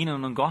zwischen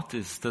ihnen und Gott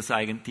ist,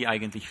 die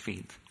eigentlich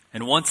fehlt.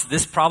 And once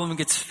this problem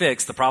gets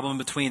fixed, the problem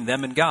between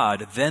them and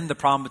God, then the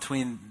problem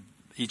between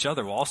each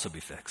other will also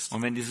be fixed.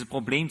 Und wenn dieses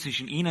Problem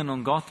zwischen ihnen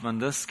und Gott, wenn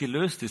das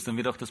gelöst ist, dann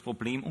wird auch das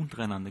Problem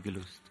untereinander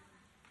gelöst.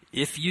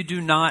 If you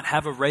do not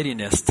have a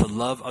readiness to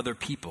love other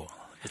people,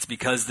 it's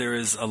because there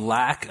is a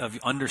lack of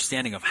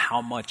understanding of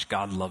how much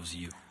God loves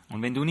you.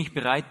 Und wenn du nicht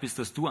bereit bist,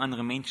 dass du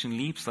andere Menschen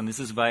liebst, dann ist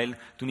es, weil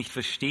du nicht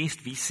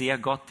verstehst, wie sehr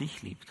Gott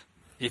dich liebt.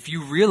 If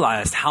you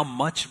realized how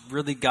much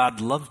really God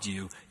loved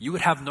you, you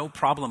would have no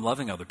problem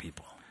loving other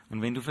people.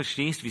 Und wenn du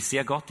verstehst, wie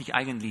sehr Gott dich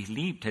eigentlich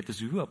liebt,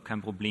 hättest du überhaupt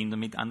kein Problem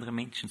damit, andere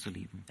Menschen zu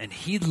lieben. And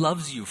He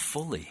loves you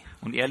fully.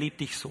 Und er liebt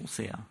dich so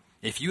sehr.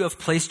 If you have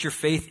placed your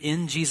faith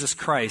in Jesus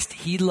Christ,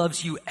 He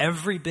loves you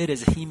every bit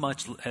as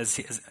much as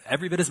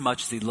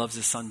He loves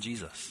His Son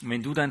Jesus.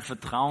 Wenn du dein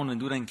Vertrauen, wenn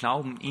du dein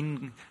Glauben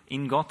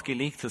in Gott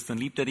gelegt hast, dann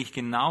liebt er dich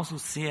genauso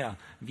sehr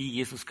wie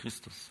Jesus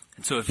Christus.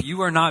 And so if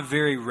you are not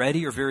very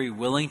ready or very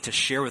willing to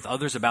share with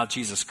others about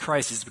Jesus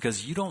Christ, it's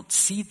because you don't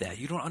see that,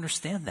 you don't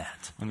understand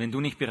that. Und wenn du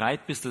nicht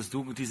bereit bist, dass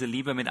du diese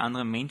Liebe mit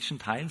anderen Menschen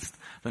teilst,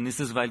 dann ist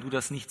es, weil du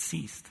das nicht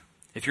siehst.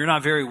 If you're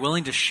not very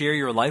willing to share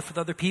your life with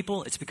other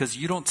people, it's because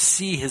you don't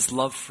see His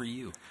love for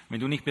you. Wenn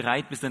du nicht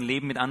bereit bist, dein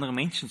Leben mit anderen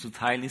Menschen zu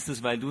teilen, ist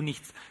es, weil du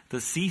nicht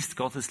das siehst,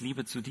 Gottes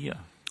Liebe zu dir.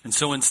 And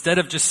so instead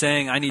of just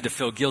saying, I need to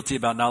feel guilty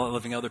about not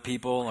loving other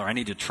people or I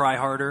need to try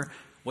harder,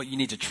 what you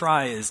need to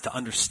try is to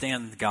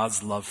understand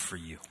God's love for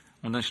you.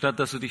 Und anstatt,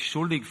 dass du dich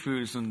schuldig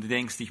fühlst und du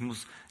denkst, ich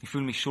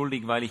fühle mich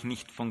schuldig, weil ich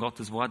nicht von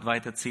Gottes Wort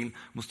weitererzähle,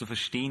 musst du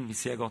verstehen, wie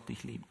sehr Gott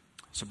dich liebt.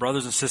 So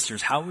brothers and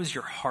sisters, how is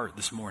your heart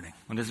this morning?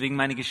 Und deswegen,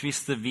 meine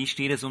Geschwister, wie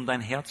steht es um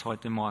dein Herz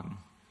heute Morgen?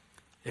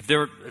 If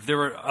there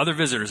were other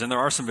visitors, and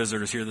there are some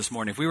visitors here this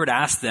morning, if we were to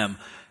ask them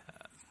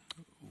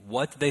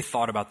what they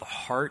thought about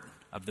the heart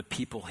of the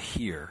people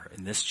here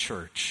in this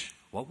church,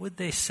 what would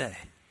they say?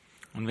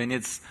 Und wenn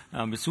jetzt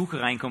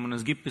Besucher reinkommen, und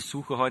es gibt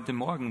Besucher heute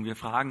Morgen, wir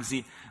fragen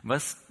sie,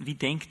 wie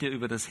denkt ihr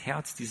über das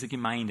Herz dieser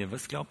Gemeinde?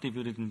 Was glaubt ihr,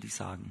 würden die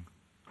sagen?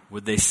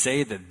 Would they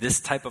say that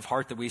this type of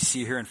heart that we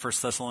see here in 1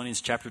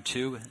 Thessalonians chapter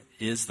 2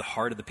 is the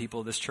heart of the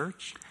people of this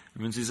church?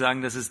 Würden sie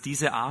sagen, dass es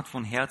diese Art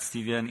von Herz,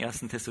 die wir in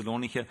 1.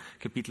 Thessalonicher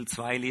Kapitel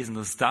 2 lesen,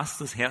 dass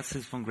das Herz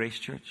ist von Grace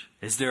Church?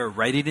 Is there a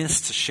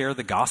readiness to share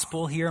the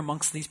gospel here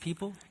amongst these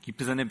people? Gibt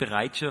es eine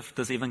Bereitschaft,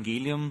 das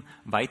Evangelium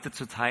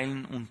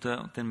weiterzuteilen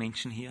unter den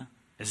Menschen hier?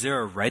 Is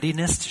there a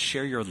readiness to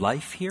share your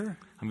life here?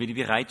 Haben wir die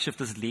Bereitschaft,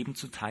 das Leben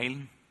zu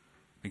teilen?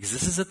 Because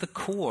this is at the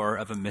core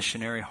of a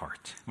missionary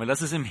heart. Weil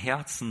das ist im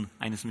Herzen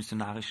eines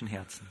missionarischen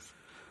Herzens.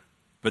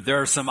 But there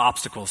are some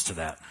obstacles to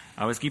that.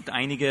 Aber es gibt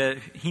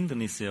einige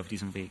Hindernisse auf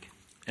diesem Weg.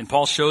 And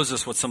Paul shows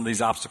us what some of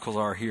these obstacles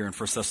are here in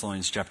 1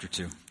 Thessalonians chapter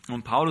 2.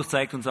 Und Paulus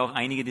zeigt uns auch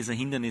einige dieser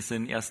Hindernisse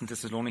in 1.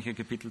 Thessalonicher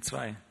Kapitel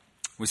 2.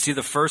 We see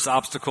the first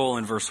obstacle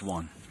in verse 1.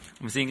 Und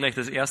wir sehen gleich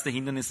das erste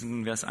Hindernis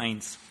in Vers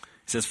 1.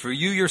 It says, "For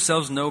you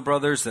yourselves know,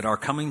 brothers, that our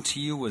coming to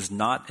you was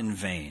not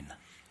in vain."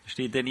 Da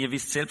steht, denn ihr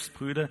wisst selbst,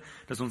 Brüder,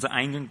 dass unser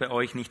Eingang bei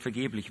euch nicht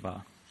vergeblich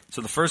war.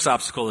 So the first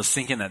obstacle is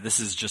thinking that this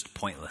is just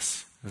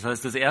pointless. Das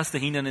heißt, das erste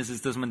Hindernis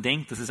ist, dass man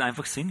denkt, das ist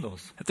einfach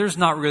sinnlos. That there's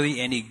not really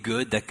any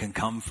good that can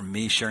come from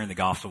me sharing the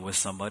gospel with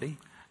somebody.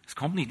 Es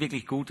kommt nicht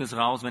wirklich Gutes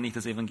raus, wenn ich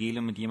das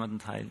Evangelium mit jemandem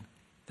teile.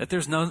 That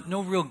there's no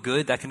real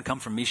good that can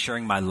come from me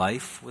sharing my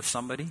life with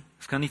somebody.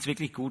 Es kann nichts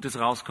wirklich Gutes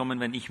rauskommen,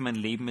 wenn ich mein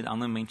Leben mit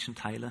anderen Menschen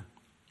teile.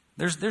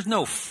 There's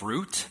no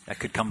fruit that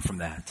could come from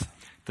that.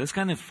 Da ist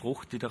keine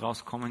Frucht, die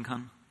daraus kommen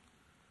kann.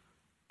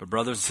 But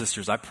brothers and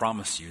sisters, I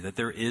promise you that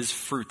there is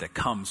fruit that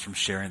comes from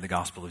sharing the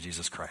gospel of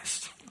Jesus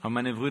Christ. Aber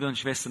meine Brüder und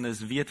Schwestern,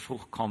 es wird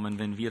Frucht kommen,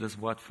 wenn wir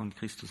das Wort von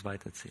Christus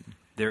weitererzählen.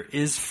 There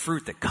is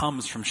fruit that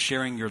comes from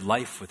sharing your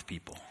life with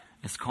people.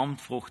 Es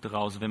kommt Frucht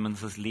daraus, wenn man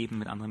das Leben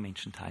mit anderen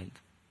Menschen teilt.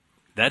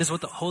 That is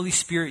what the Holy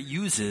Spirit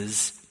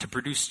uses to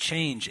produce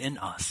change in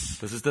us.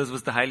 Das ist das,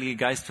 was der Heilige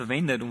Geist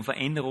verwendet, um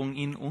Veränderungen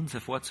in uns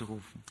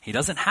hervorzurufen. He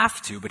doesn't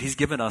have to, but he's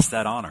given us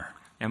that honor.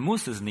 Er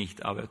muss es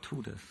nicht, aber er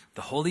tut es.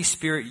 The Holy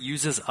Spirit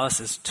uses us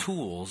as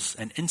tools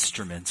and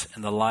instruments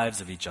in the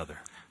lives of each other.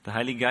 Der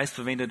Heilige Geist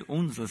verwendet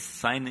uns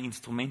als seine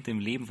Instrumente im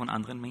Leben von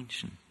anderen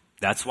Menschen.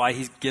 That's why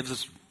he gives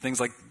us things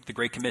like the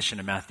Great Commission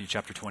in Matthew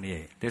chapter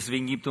 28.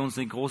 Deswegen gibt er uns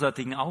den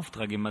großartigen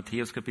Auftrag in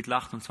Matthäus Kapitel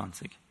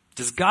 28.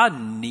 Does God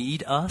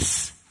need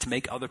us to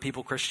make other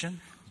people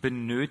Christian?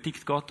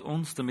 Benötigt Gott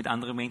uns, damit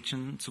andere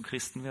Menschen zu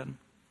Christen werden?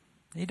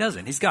 He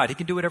doesn't. He's God. He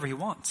can do whatever he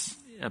wants.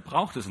 Er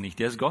braucht es nicht.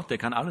 Er ist Gott, er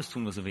kann alles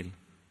tun, was er will.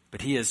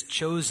 But he has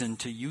chosen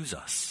to use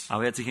us.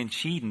 Aber er hat sich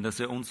entschieden,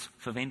 dass er uns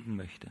verwenden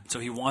möchte. So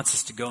he wants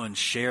us to go and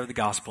share the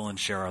gospel and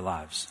share our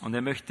lives. Und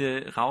er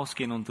möchte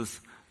rausgehen und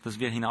dass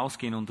wir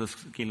hinausgehen und das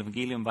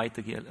Evangelium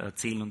weiter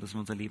erzählen und dass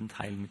wir unser Leben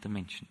teilen mit den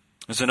Menschen.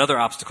 There's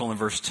another obstacle in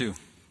verse 2.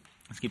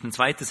 Es gibt ein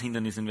zweites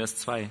Hindernis in Vers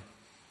 2.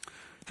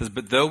 It says,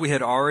 "But though we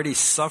had already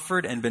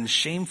suffered and been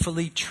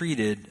shamefully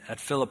treated at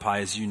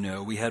Philippi, as you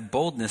know, we had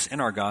boldness in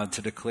our God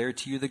to declare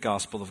to you the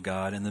gospel of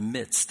God in the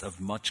midst of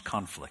much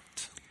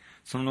conflict."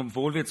 Sondern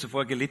obwohl wir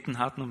zuvor gelitten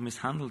hatten und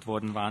misshandelt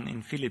worden waren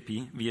in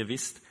Philippi, wie ihr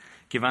wisst,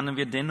 gewannen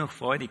wir dennoch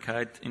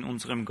Freudigkeit in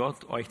unserem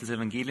Gott, euch das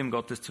Evangelium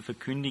Gottes zu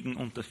verkündigen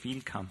unter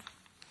viel Kampf.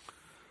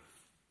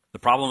 The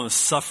problem of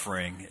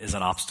suffering is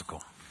an obstacle.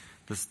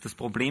 Das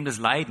Problem des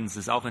Leidens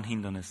ist auch ein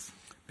Hindernis.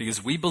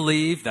 Because we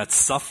believe that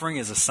suffering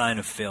is a sign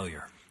of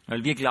failure.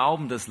 Weil wir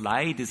glauben, dass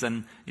Leid ist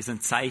ein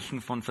Zeichen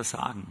von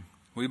Versagen.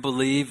 We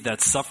believe that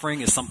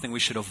suffering is something we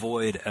should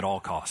avoid at all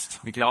costs.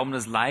 Wir glauben,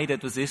 dass Leid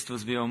etwas ist,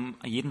 was wir um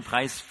jeden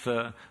Preis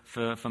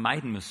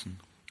vermeiden müssen.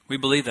 We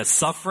believe that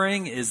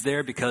suffering is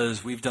there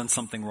because we've done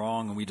something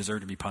wrong and we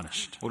deserve to be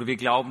punished. Oder wir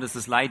glauben, dass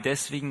das Leid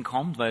deswegen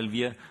kommt, weil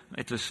wir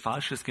etwas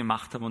Falsches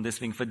gemacht haben und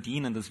deswegen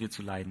verdienen, dass wir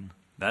zu leiden.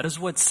 That is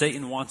what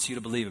Satan wants you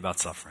to believe about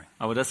suffering.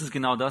 Aber das ist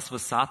genau das,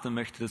 was Satan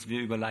möchte, dass wir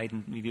über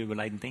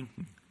Leiden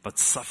denken. But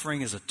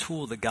suffering is a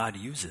tool that God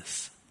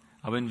uses.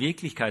 Aber in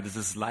Wirklichkeit ist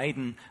das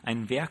Leiden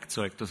ein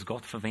Werkzeug, das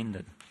Gott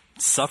verwendet.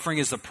 Suffering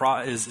is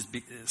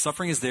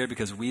there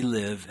because we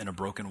live in a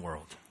broken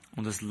world.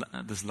 Und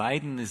das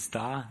Leiden ist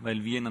da,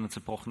 weil wir in einer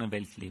zerbrochenen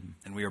Welt leben.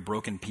 And we are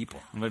broken people.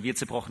 Und weil wir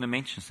zerbrochene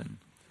Menschen sind.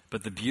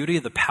 But the beauty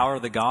of the power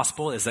of the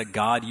gospel is that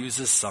God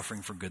uses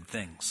suffering for good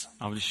things.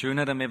 Aber die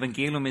Schönheit am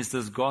Evangelium ist,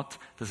 dass Gott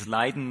das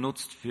Leiden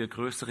nutzt für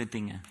größere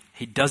Dinge.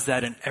 He does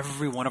that in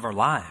every one of our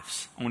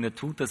lives. Und er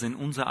tut das in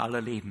unser aller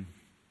Leben.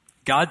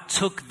 God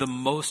took the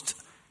most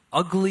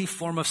ugly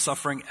form of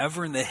suffering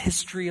ever in the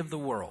history of the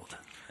world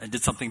and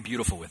did something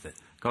beautiful with it.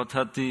 Gott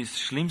hat das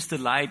schlimmste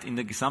Leid in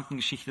der gesamten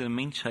Geschichte der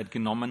Menschheit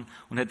genommen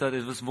und hat da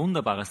etwas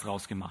Wunderbares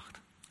draus gemacht.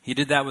 He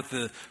did that with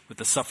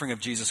the suffering of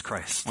Jesus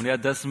Christ. Und er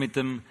hat das mit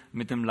dem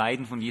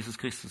Leiden von Jesus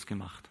Christus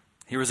gemacht.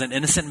 He was an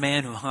innocent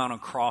man who hung on a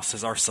cross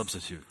as our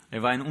substitute.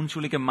 Er war ein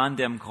unschuldiger Mann,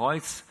 der am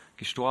Kreuz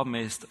gestorben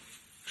ist,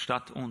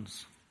 statt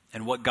uns.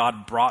 And what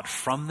God brought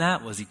from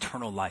that was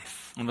eternal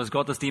life. Und was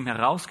Gott aus dem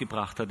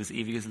herausgebracht hat, ist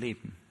ewiges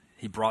Leben.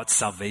 He brought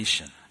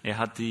salvation. Er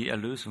hat die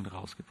Erlösung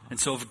herausgebracht. And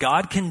so if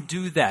God can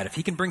do that, if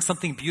he can bring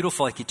something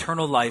beautiful like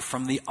eternal life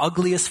from the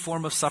ugliest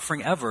form of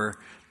suffering ever,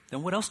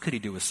 then what else could he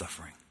do with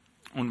suffering?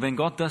 Und wenn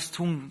Gott das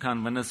tun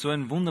kann, wenn er so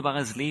ein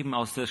wunderbares Leben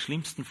aus der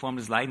schlimmsten Form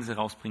des Leidens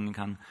herausbringen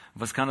kann,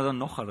 was kann er dann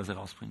noch alles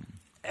herausbringen?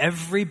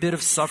 Every bit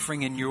of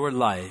suffering in your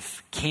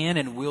life can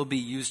and will be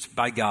used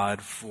by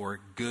God for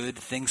good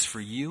things for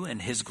you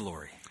and his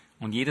glory.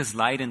 Und jedes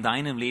Leid in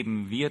deinem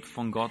Leben wird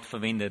von Gott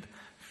verwendet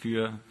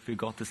für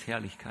Gottes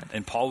Herrlichkeit.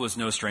 And Paul was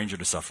no stranger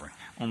to suffering.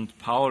 Und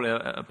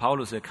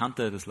Paulus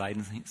erkannte das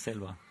Leiden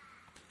selber.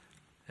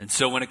 And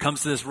so when it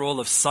comes to this role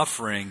of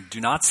suffering, do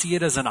not see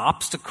it as an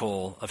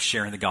obstacle of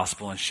sharing the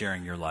gospel and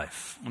sharing your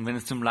life. Und wenn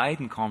es zum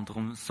Leiden kommt,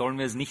 darum sollen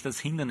wir es nicht als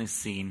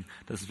Hindernis sehen,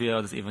 dass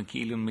wir das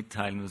Evangelium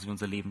mitteilen, dass wir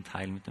unser Leben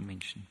teilen mit den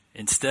Menschen.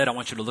 Instead, I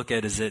want you to look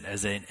at it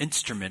as an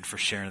instrument for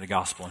sharing the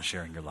gospel and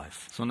sharing your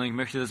life. Sondern ich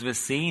möchte, dass wir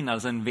es sehen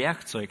als ein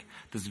Werkzeug,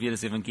 dass wir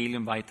das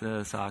Evangelium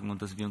weitersagen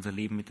und dass wir unser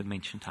Leben mit den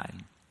Menschen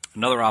teilen.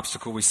 Another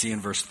obstacle we see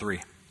in verse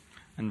 3.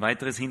 Ein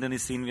weiteres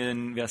Hindernis sehen wir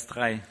in Vers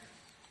 3.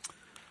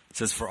 It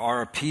says, "For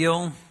our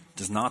appeal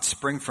does not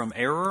spring from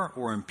error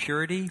or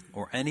impurity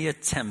or any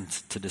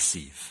attempt to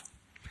deceive."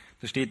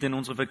 Da steht, denn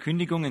unsere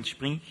Verkündigung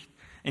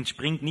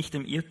entspringt nicht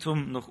dem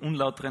Irrtum, noch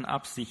unlauteren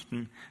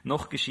Absichten,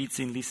 noch geschieht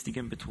sie in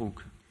listigem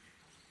Betrug.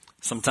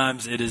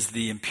 Sometimes it is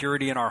the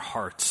impurity in our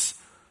hearts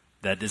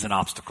that is an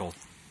obstacle.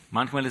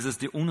 Manchmal ist es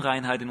die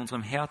Unreinheit in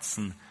unserem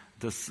Herzen,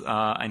 das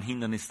ein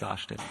Hindernis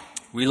darstellt.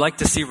 We like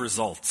to see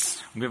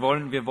results. Und wir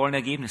wollen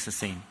Ergebnisse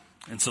sehen.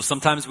 And so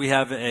sometimes we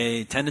have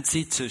a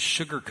tendency to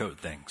sugarcoat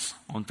things.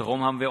 Und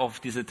darum haben wir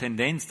oft diese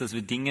Tendenz, dass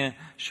wir Dinge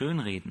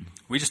schönreden.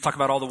 We just talk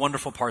about all the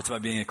wonderful parts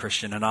about being a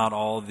Christian and not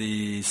all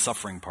the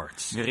suffering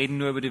parts. Wir reden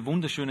nur über die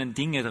wunderschönen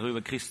Dinge,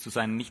 darüber Christ zu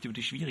sein, nicht über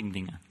die schwierigen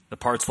Dinge. The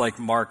parts like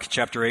Mark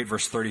chapter 8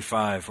 verse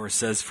 35 where it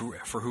says,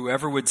 For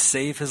whoever would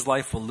save his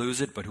life will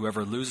lose it, but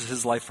whoever loses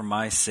his life for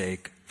my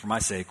sake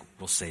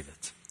will save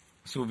it.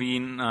 So wie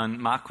in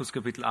Markus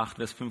Kapitel 8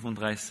 Vers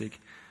 35.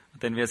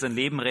 Denn wer sein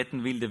Leben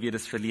retten will, der wird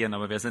es verlieren.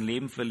 Aber wer sein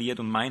Leben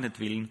verliert um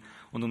meinetwillen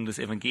und um des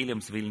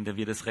Evangeliums willen, der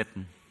wird es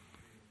retten.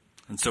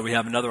 And so we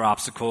have another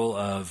obstacle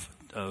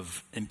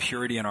of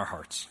impurity in our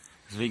hearts.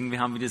 Deswegen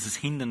haben wir dieses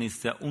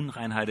Hindernis der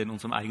Unreinheit in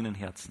unserem eigenen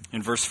Herzen.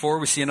 In verse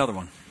 4 we see another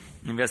one.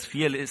 In Vers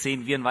 4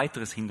 sehen wir ein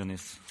weiteres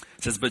Hindernis.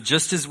 It says, "But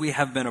just as we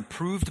have been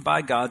approved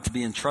by God to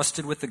be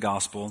entrusted with the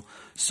gospel,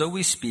 so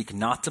we speak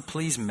not to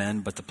please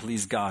men, but to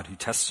please God who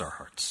tests our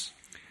hearts."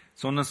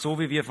 Sondern so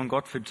wie wir von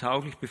Gott für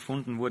tauglich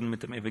befunden wurden,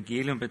 mit dem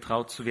Evangelium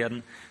betraut zu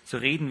werden, so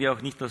reden wir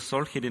auch nicht als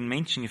solche den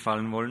Menschen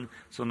gefallen wollen,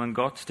 sondern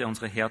Gott, der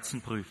unsere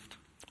Herzen prüft.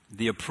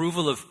 The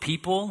approval of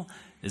people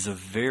is a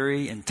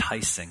very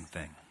enticing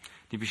thing.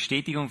 Die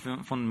Bestätigung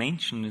von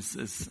Menschen ist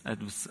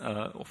etwas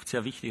oft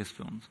sehr Wichtiges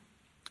für uns.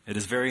 It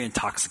is very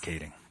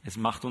intoxicating. Es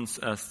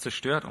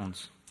zerstört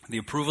uns. The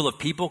approval of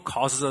people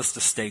causes us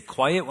to stay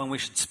quiet when we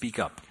should speak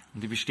up.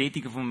 Und die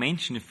Bestätigung von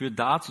Menschen führt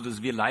dazu,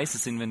 dass wir leise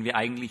sind, wenn wir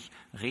eigentlich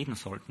reden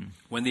sollten.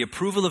 When the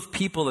approval of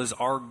people is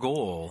our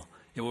goal,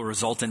 it will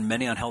result in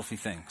many unhealthy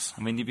things.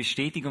 Und wenn die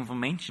Bestätigung von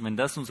Menschen, wenn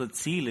das unser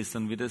Ziel ist,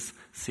 dann wird es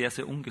sehr,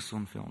 sehr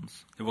ungesund für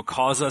uns. It will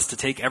cause us to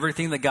take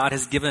everything that God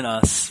has given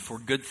us for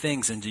good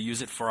things and to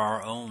use it for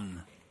our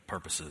own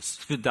purposes.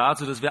 Es führt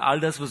dazu, dass wir all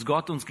das, was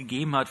Gott uns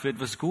gegeben hat, für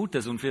etwas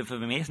Gutes und wir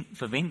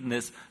verwenden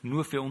es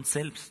nur für uns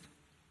selbst.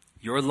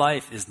 Your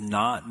life is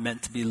not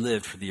meant to be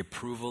lived for the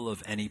approval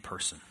of any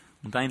person.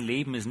 Und dein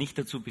Leben ist nicht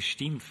dazu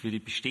bestimmt für die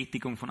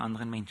Bestätigung von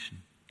anderen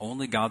Menschen,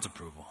 Only God's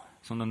approval.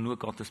 sondern nur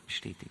Gottes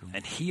Bestätigung.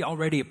 And He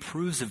already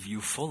approves of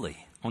you fully.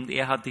 Und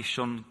er hat dich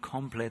schon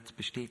komplett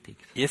bestätigt,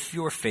 If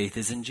your faith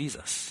is in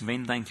Jesus.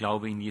 wenn dein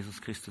Glaube in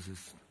Jesus Christus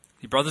ist.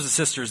 Brothers and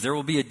sisters, there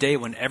will be a day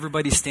when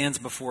everybody stands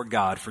before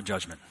God for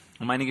judgment.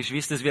 Und meine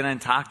Geschwister, es wird einen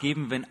Tag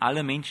geben, wenn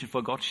alle Menschen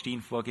vor Gott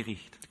stehen vor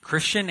Gericht.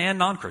 Christian and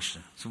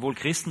non-Christian. Sowohl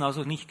Christen als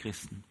auch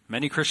Nicht-Christen.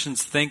 Many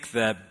Christians think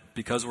that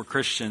because we're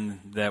Christian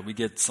that we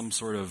get some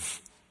sort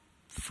of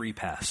free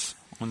pass.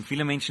 Und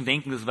viele Menschen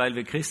denken, dass weil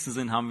wir Christen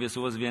sind, haben wir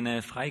sowas wie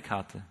eine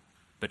Freikarte.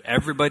 But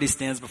everybody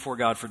stands before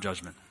God for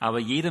judgment. Aber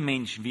jeder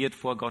Mensch wird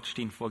vor Gott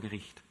stehen vor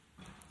Gericht.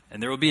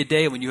 And there will be a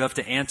day when you have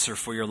to answer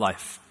for your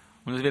life.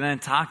 Und es wird einen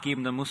Tag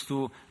geben, da musst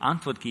du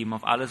Antwort geben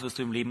auf alles, was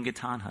du im Leben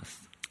getan hast.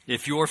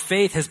 If your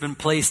faith has been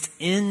placed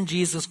in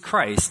Jesus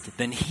Christ,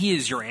 then He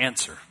is your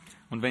answer.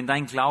 Und wenn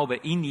dein Glaube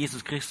in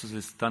Jesus Christus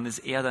ist, dann ist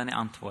er deine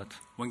Antwort.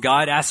 When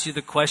God asks you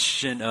the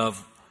question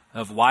of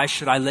why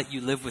should I let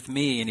you live with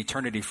me in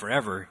eternity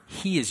forever,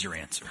 He is your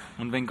answer.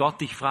 Und wenn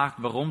Gott dich fragt,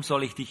 warum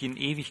soll ich dich in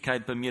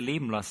Ewigkeit bei mir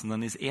leben lassen,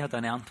 dann ist er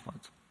deine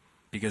Antwort.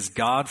 Because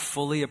God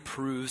fully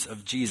approves of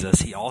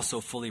Jesus, He also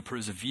fully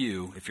approves of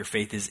you if your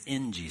faith is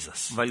in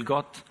Jesus. Weil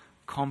Gott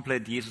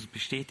komplett Jesus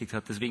bestätigt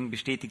hat. Deswegen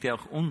bestätigt er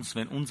auch uns,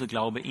 wenn unser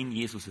Glaube in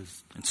Jesus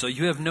ist. And so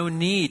you have no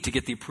need to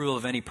get the approval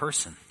of any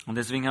person. Und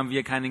deswegen haben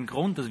wir keinen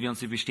Grund, dass wir uns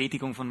die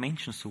Bestätigung von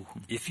Menschen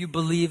suchen. If you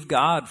believe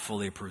God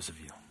fully approves of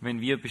you. Wenn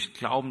wir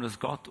glauben, dass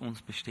Gott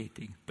uns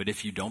bestätigt. But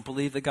if you don't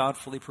believe that God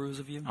fully approves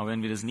of you, Aber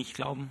wenn wir das nicht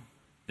glauben,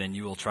 then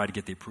you will try to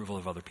get the approval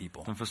of other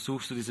people. dann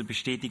versuchst du diese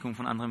Bestätigung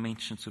von anderen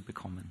Menschen zu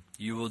bekommen.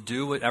 You will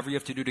do whatever you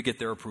have to do to get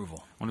their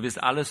approval. Und du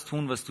wirst alles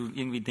tun, was du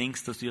irgendwie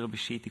denkst, dass du ihre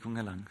Bestätigung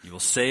erlangst. You will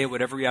say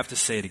whatever you have to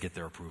say to get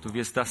their Du approval.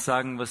 wirst das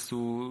sagen, was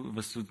du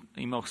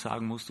immer auch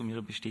sagen musst, um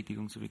ihre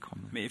Bestätigung zu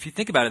bekommen. I mean, if you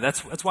think about it,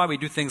 that's why we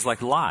do things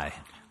like lie.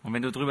 Und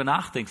wenn du darüber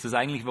nachdenkst, das ist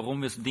eigentlich,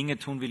 warum wir so Dinge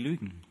tun wie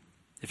Lügen.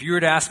 If you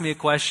were to ask me a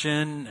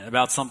question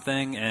about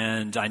something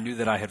and I knew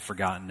that I had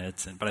forgotten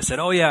it, but I said,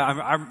 "Oh yeah,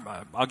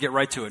 I'll get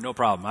right to it, no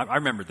problem. I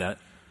remembered that."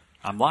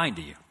 I'm lying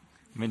to you.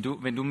 Wenn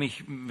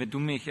du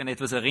mich an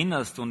etwas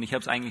erinnerst und ich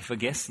habe es eigentlich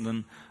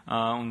vergessen,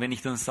 und wenn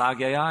ich dann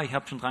sage, ja, ich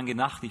habe schon dran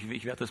gedacht, ich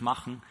werde das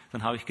machen,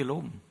 dann habe ich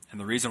gelogen.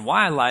 And the reason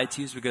why I lied to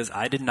you is because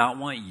I did not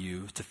want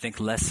you to think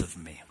less of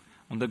me.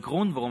 Und der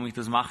Grund, warum ich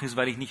das mache, ist,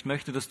 weil ich nicht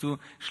möchte, dass du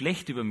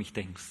schlecht über mich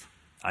denkst.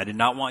 I did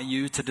not want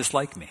you to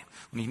dislike me.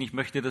 Und ich nicht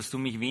möchte, dass du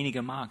mich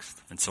weniger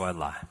magst. And so I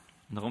lie.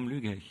 Und darum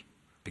lüge ich.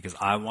 Because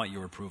I want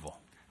your approval.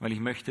 Weil ich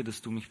möchte,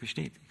 dass du mich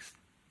bestätigst.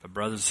 But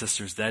brothers and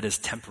sisters, that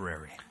is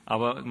temporary.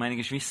 Aber meine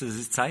Geschwister, das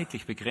ist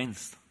zeitlich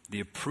begrenzt.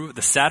 The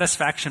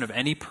satisfaction of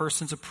any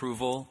person's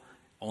approval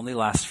only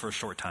lasts for a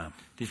short time.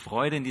 Die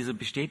Freude in dieser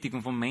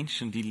Bestätigung von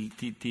Menschen, die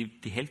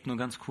hält nur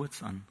ganz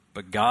kurz an.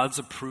 But God's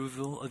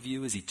approval of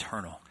you is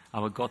eternal.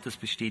 Aber Gottes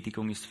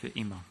Bestätigung ist für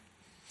immer.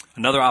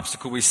 Another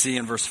obstacle we see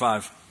in verse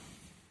 5.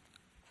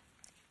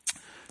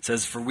 It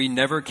says, "For we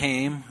never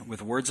came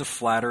with words of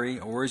flattery,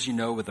 or as you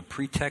know, with a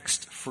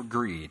pretext for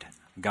greed.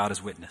 God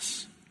is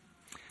witness."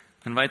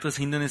 Ein weiteres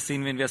Hindernis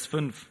sehen wir in Vers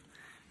 5.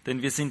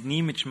 Denn wir sind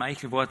nie mit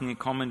Schmeichelworten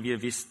gekommen, wie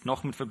ihr wisst,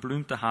 noch mit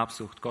verblümter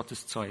Habsucht. Gott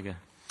ist Zeuge.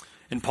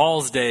 In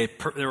Paul's day,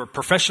 there were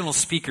professional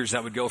speakers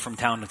that would go from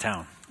town to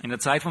town. In der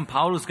Zeit von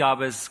Paulus gab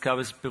es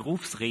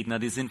Berufsredner,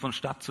 die sind von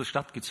Stadt zu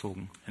Stadt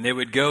gezogen. And they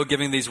would go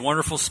giving these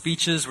wonderful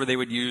speeches where they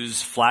would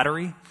use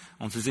flattery.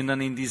 Und sie sind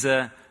dann in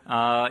diese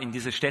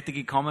Städte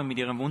gekommen mit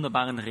ihren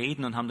wunderbaren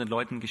Reden und haben den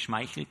Leuten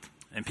geschmeichelt.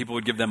 And people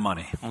would give them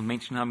money. Und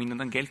Menschen haben ihnen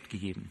dann Geld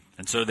gegeben.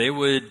 And so they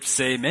would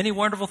say many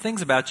wonderful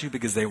things about you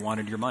because they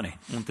wanted your money.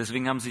 Und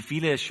deswegen haben sie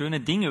viele schöne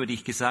Dinge über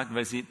dich gesagt,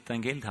 weil sie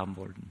dein Geld haben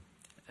wollten.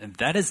 And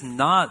that is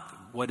not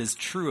what is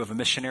true of a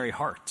missionary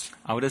heart.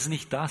 Aber das ist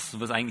nicht das,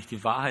 was eigentlich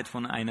die Wahrheit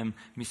von einem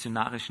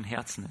missionarischen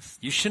Herzen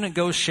ist. You shouldn't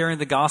go sharing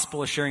the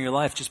gospel or sharing your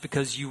life just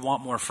because you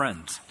want more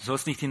friends. Du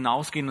sollst nicht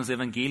hinausgehen und das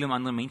Evangelium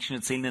anderen Menschen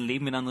erzählen, dein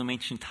Leben mit anderen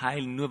Menschen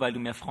teilen, nur weil du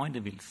mehr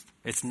Freunde willst.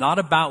 It's not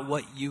about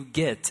what you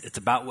get, it's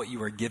about what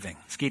you are giving.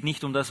 Es geht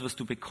nicht um das, was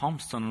du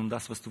bekommst, sondern um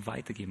das, was du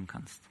weitergeben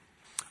kannst.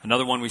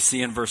 Another one we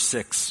see in verse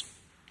 6.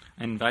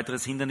 Ein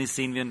weiteres Hindernis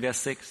sehen wir in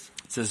Vers 6.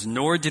 It says,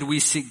 "Nor did we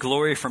seek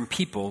glory from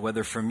people,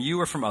 whether from you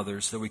or from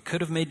others, though we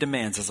could have made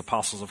demands as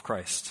apostles of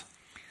Christ."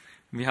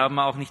 Wir haben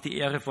auch nicht die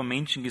Ehre von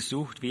Menschen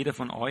gesucht, weder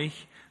von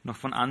euch noch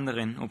von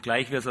anderen,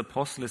 obgleich wir als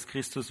Apostel des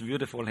Christus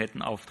würdevoll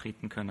hätten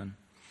auftreten können.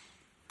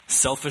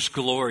 Selfish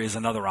glory is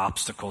another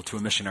obstacle to a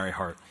missionary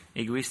heart.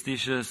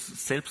 Egoistische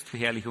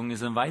Selbstverherrlichung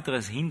ist ein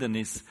weiteres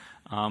Hindernis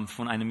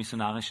von einem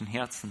missionarischen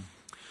Herzen.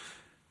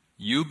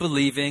 You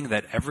believing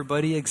that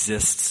everybody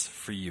exists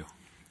for you.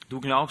 Du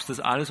glaubst, dass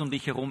alles um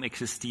dich herum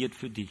existiert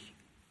für dich.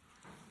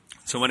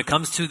 So when it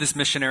comes to this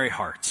missionary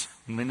heart,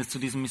 Und wenn es zu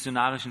diesem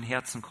missionarischen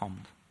Herzen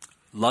kommt,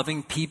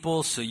 loving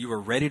people so you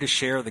are ready to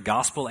share the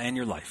gospel and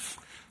your life,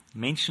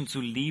 Menschen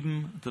zu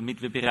lieben,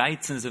 damit wir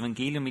bereit sind, das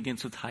Evangelium mit ihnen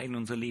zu teilen,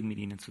 unser Leben mit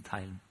ihnen zu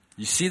teilen.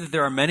 you see that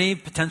there are many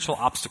potential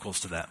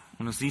obstacles to that.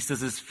 Und du siehst,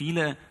 dass es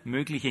viele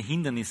mögliche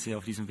Hindernisse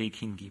auf diesem Weg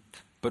hin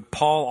gibt. But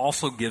Paul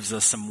also gives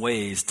us some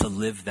ways to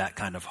live that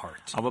kind of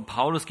heart. Aber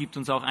Paulus gibt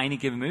uns auch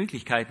einige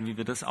Möglichkeiten, wie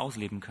wir das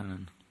ausleben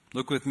können.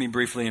 Look with me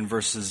briefly in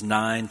verses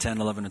 9, 10,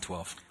 11, and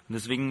 12. Und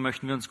deswegen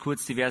möchten wir uns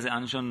kurz die Verse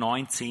anschauen,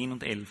 9, 10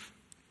 und 11.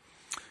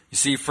 You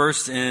see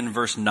first in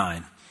verse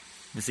 9.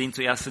 Wir sehen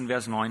zuerst in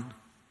Vers 9.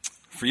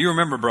 "For you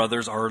remember,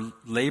 brothers, our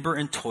labor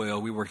and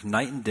toil, we worked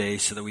night and day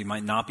so that we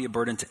might not be a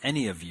burden to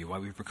any of you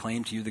while we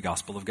proclaim to you the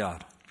gospel of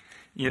God."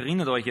 Ihr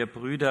erinnert euch, ihr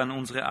Brüder, an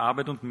unsere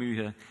Arbeit und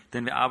Mühe,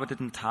 denn wir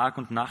arbeiteten Tag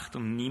und Nacht,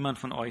 um niemand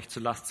von euch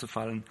zur Last zu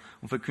fallen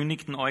und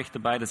verkündigten euch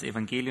dabei das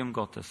Evangelium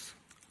Gottes.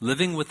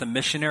 Living with a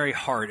missionary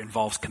heart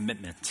involves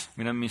commitment.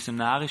 Mit einem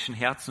missionarischen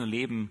Herzen und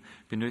Leben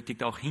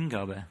benötigt auch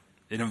Hingabe.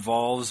 It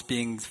involves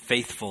being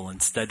faithful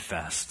and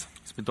steadfast.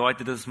 Das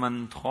bedeutet, dass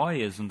man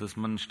treu ist und dass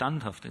man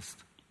standhaft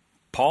ist.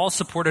 Paul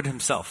supported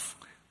himself.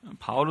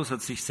 Paulus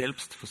hat sich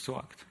selbst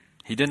versorgt.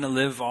 He didn't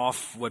live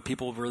off what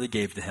people really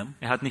gave to him.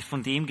 Er hat nicht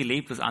von dem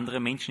gelebt, was andere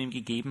Menschen ihm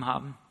gegeben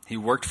haben. He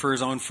worked for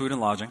his own food and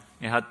lodging.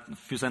 Er hat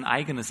für sein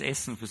eigenes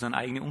Essen, für seine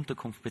eigene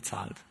Unterkunft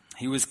bezahlt.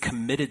 He was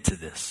committed to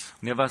this.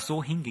 Und er war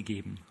so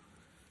hingegeben.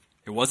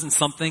 It wasn't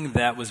something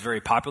that was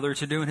very popular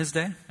to do in his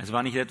day. Es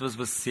war nicht etwas,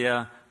 was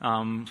sehr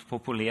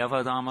populär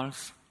war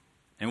damals.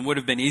 And it would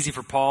have been easy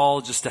for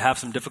Paul just to have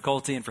some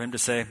difficulty and for him to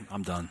say,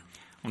 "I'm done."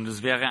 Und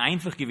es wäre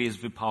einfach gewesen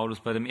für Paulus,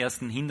 bei den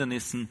ersten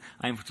Hindernissen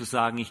einfach zu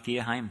sagen, ich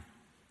gehe heim.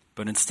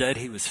 But instead,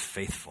 he was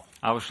faithful.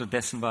 Aber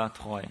stattdessen war er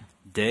treu.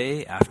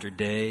 Day after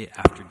day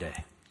after day.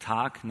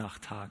 Tag nach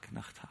Tag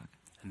nach Tag.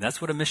 And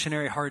that's what a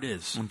missionary heart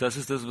is. Und das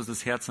ist das, was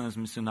das Herz eines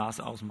Missionars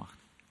ausmacht.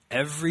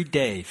 Every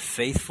day,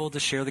 faithful to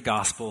share the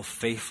gospel,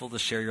 faithful to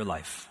share your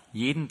life.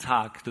 Jeden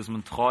Tag, dass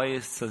man treu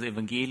ist, das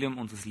Evangelium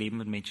und das Leben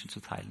mit Menschen zu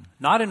teilen.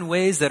 Not in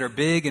ways that are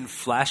big and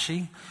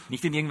flashy,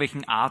 Nicht in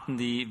irgendwelchen Arten,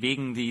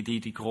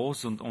 die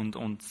groß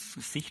und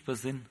sichtbar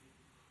sind,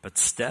 but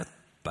step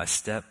by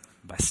step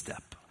by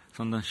step.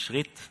 sondern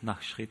Schritt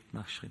nach Schritt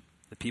nach Schritt.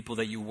 The people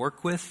that you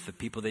work with, the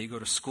people that you go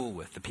to school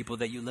with, the people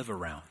that you live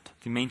around.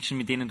 Die Menschen,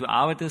 mit denen du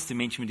arbeitest, die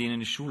Menschen, mit denen du in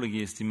die Schule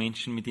gehst, die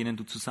Menschen, mit denen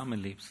du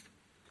zusammenlebst.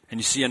 And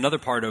you see another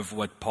part of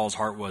what Paul's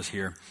heart was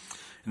here.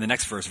 In the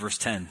next verse, verse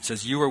 10, it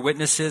says, "You are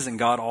witnesses, and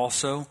God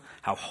also,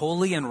 how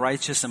holy and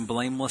righteous and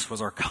blameless was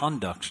our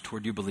conduct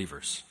toward you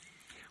believers."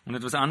 Und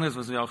etwas anderes,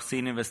 was wir auch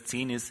sehen in Vers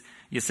 10 ist,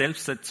 ihr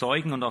selbst seid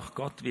Zeugen und auch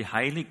Gott, wie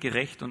heilig,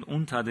 gerecht und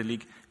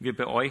untadelig wir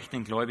bei euch,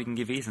 den Gläubigen,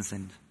 gewesen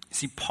sind.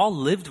 See,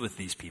 Paul lived with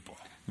these people.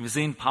 Wir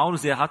sehen,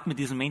 Paulus, er hat mit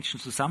diesen Menschen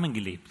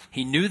zusammengelebt.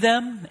 He knew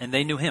them, and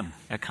they knew him.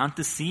 Er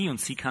kannte sie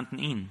und sie kannten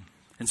ihn.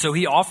 And so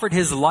he offered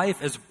his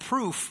life as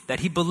proof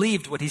that he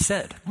believed what he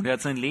said. Und er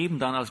hat sein Leben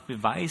dann als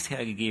Beweis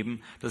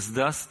hergegeben, dass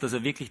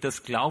er wirklich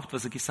das glaubt,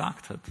 was er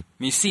gesagt hat. And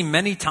you see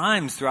many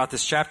times throughout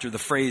this chapter the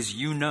phrase,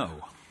 "you know."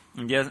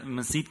 Und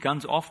man sieht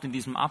ganz oft in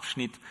diesem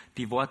Abschnitt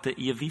die Worte,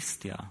 ihr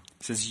wisst ja.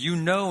 It says, "You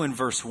know" in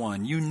verse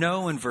 1, "You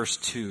know" in verse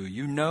 2,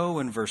 "You know"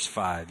 in verse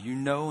 5, "You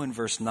know" in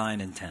verse 9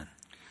 and 10.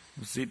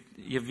 Man sieht,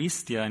 ihr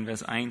wisst ja in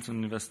Vers 1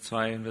 und in Vers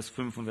 2, in Vers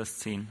 5 und Vers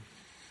 10.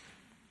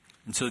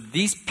 And so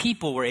these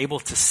people were able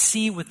to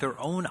see with their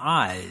own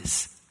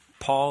eyes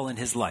Paul and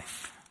his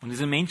life. Und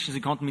diese Menschen,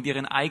 sie konnten mit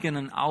ihren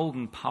eigenen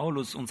Augen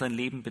Paulus und sein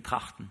Leben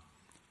betrachten.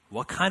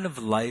 What kind of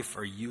life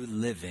are you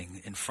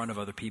living in front of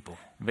other people?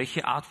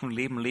 Welche Art von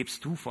Leben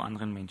lebst du vor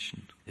anderen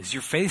Menschen? Is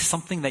your faith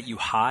something that you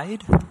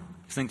hide?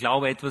 Ist dein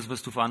Glaube etwas,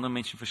 was du vor anderen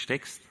Menschen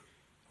versteckst?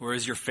 Or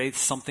is your faith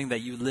something that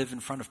you live in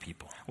front of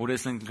people? Oder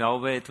ist dein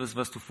Glaube etwas,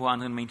 was du vor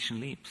anderen Menschen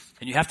lebst?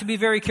 And you have to be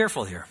very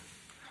careful here.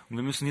 Und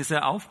wir müssen hier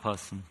sehr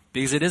aufpassen.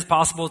 Because it is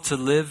possible to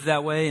live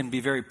that way and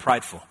be very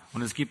prideful.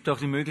 Und es gibt auch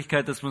die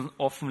Möglichkeit, dass man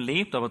offen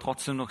lebt, aber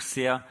trotzdem noch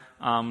sehr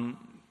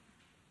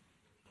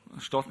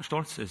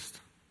stolz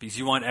ist. Because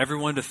you want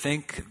everyone to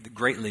think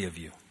greatly of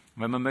you.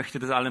 Weil man möchte,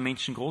 dass alle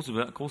Menschen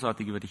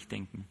großartig über dich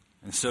denken.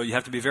 And so you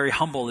have to be very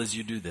humble as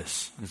you do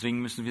this. Deswegen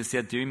müssen wir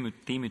sehr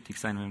demütig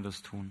sein, wenn wir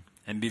das tun.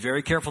 And be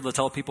very careful to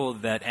tell people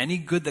that any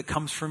good that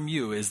comes from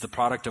you is the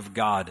product of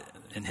God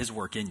and His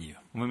work in you.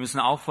 Und wir müssen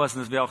aufpassen,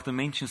 dass wir auch den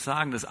Menschen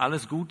sagen, dass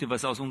alles Gute,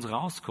 was aus uns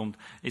rauskommt,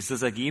 ist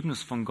das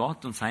Ergebnis von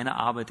Gott und seiner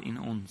Arbeit in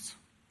uns.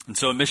 And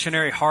so a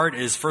missionary heart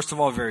is first of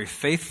all very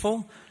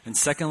faithful, and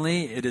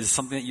secondly, it is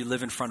something that you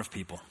live in front of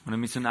people. Und ein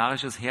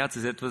missionarisches Herz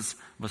ist etwas,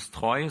 was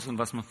treu ist und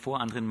was man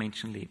vor anderen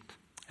Menschen lebt.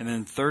 And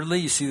then thirdly,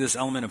 you see this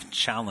element of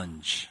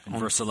challenge in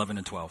verse 11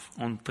 and 12.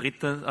 Und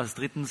als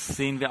drittens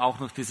sehen wir auch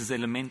noch dieses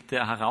Element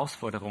der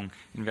Herausforderung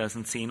in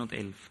Versen 10 und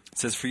 11. It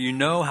says, "For you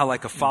know how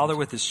like a father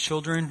with his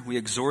children, we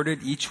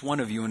exhorted each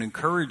one of you and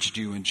encouraged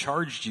you and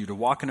charged you to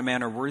walk in a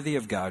manner worthy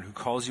of God who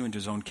calls you into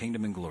his own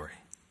kingdom and glory."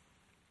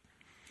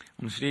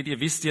 Und es steht, ihr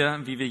wisst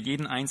ja, wie wir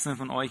jeden einzelnen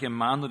von euch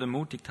ermahnt und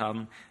ermutigt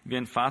haben, wie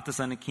ein Vater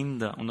seine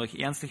Kinder und euch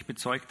ernstlich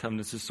bezeugt haben,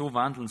 dass ihr so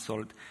wandeln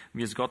sollt,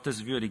 wie es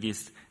Gottes würdig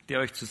ist, der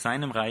euch zu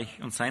seinem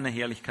Reich und seiner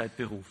Herrlichkeit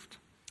beruft.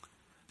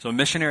 So a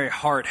missionary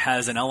heart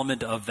has an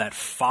element of that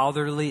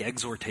fatherly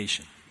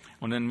exhortation.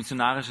 Und ein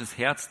missionarisches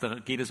Herz, da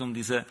geht es um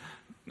diese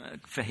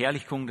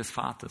Verherrlichung des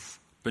Vaters.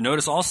 But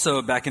notice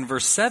also back in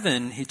verse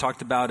 7, he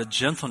talked about a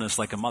gentleness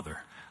like a mother.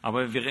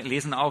 Aber wir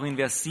lesen auch in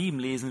Vers 7,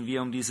 lesen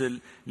wir um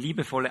diese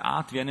liebevolle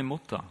Art wie eine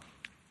Mutter.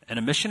 And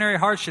a missionary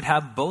heart should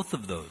have both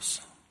of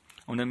those.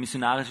 Und ein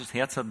missionarisches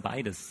Herz hat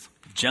beides.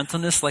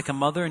 Gentleness like a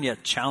mother and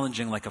yet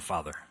challenging like a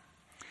father.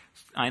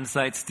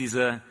 Einerseits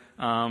diese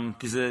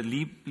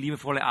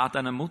liebevolle Art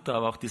einer Mutter,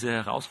 aber auch diese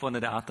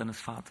herausfordernde Art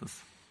eines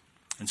Vaters.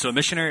 And so a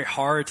missionary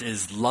heart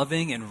is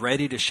loving and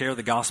ready to share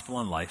the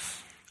gospel in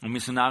life. Und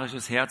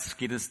missionarisches Herz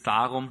geht es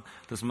darum,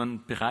 dass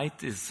man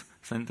bereit ist,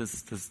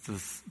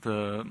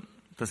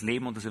 das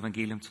Leben und das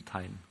Evangelium zu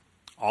teilen.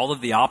 All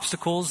of the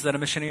obstacles that a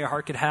missionary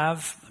heart could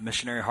have, a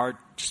missionary heart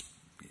just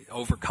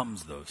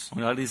overcomes those.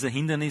 Und all diese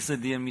Hindernisse,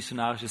 die ein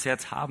missionarisches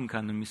Herz haben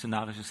kann, ein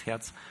missionarisches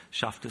Herz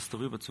schafft es,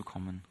 darüber zu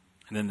kommen.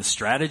 And then the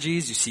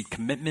strategies, you see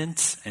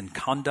commitment and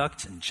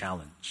conduct and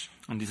challenge.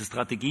 Und diese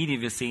Strategie, die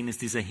wir sehen,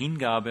 ist diese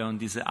Hingabe und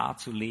diese Art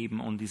zu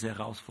leben und diese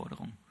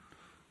Herausforderung.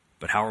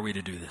 But how are we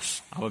to do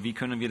this? Aber wie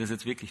können wir das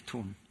jetzt wirklich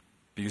tun?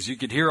 Because you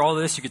could hear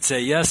all this, you could say,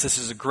 yes, this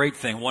is a great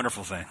thing,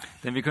 wonderful thing.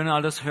 Denn wir können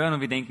all das hören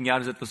und wir denken, ja,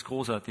 das ist etwas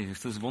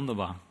Großartiges, das ist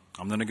wunderbar.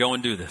 I'm going to go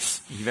and do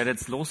this. Ich werde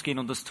jetzt losgehen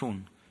und das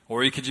tun.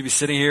 Or you could be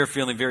sitting here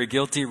feeling very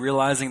guilty,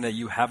 realizing that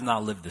you have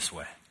not lived this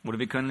way. Oder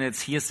wir können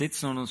jetzt hier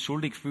sitzen und uns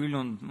schuldig fühlen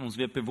und uns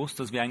wird bewusst,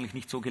 dass wir eigentlich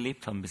nicht so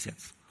gelebt haben bis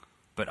jetzt.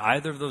 But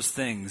either of those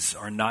things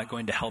are not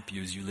going to help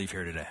you as you leave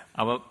here today.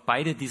 Aber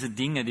beide diese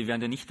Dinge, die werden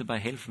dir nicht dabei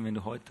helfen, wenn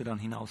du heute dann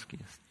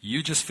hinausgehst.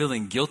 You just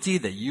feeling guilty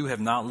that you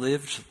have not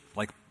lived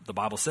like the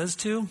Bible says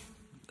to,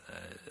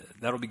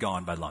 that'll be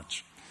gone by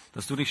lunch.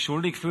 Dass du dich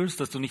schuldig fühlst,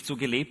 dass du nicht so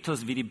gelebt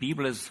hast, wie die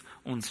Bibel es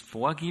uns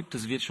vorgibt,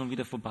 das wird schon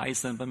wieder vorbei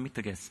sein beim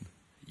Mittagessen.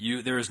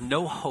 There is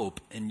no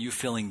hope in you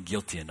feeling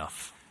guilty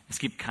enough. Es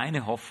gibt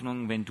keine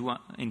Hoffnung,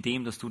 in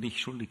dem, dass du dich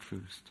schuldig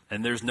fühlst.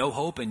 And there's no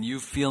hope in you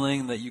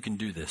feeling that you can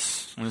do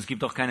this. Und es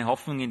gibt auch keine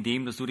Hoffnung in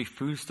dem, dass du dich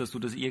fühlst, dass du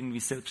das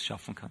irgendwie selbst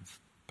schaffen kannst.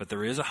 But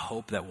there is a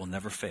hope that will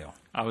never fail.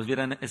 Aber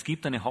es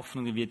gibt eine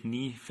Hoffnung, die wird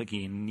nie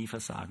vergehen, nie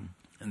versagen.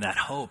 And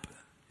that hope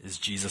is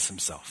Jesus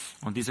himself.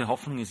 Und diese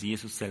Hoffnung ist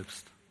Jesus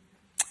selbst.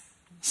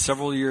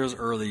 Several years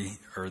earlier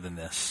than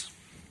this,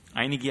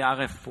 Einige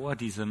Jahre vor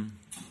diesem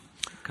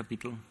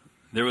Kapitel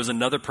there was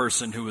another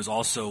person who was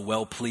also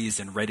well pleased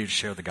and ready to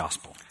share the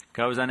gospel.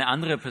 gab es eine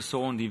andere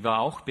Person, die war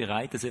auch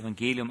bereit, das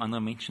Evangelium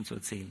anderen Menschen zu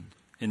erzählen.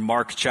 In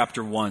Mark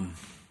chapter 1,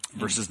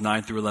 verses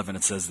 9 through 11,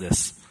 it says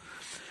this.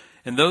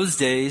 In those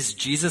days,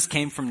 Jesus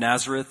came from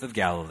Nazareth of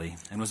Galilee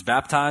and was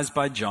baptized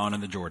by John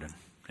in the Jordan.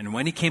 And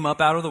when he came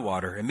up out of the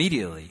water,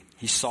 immediately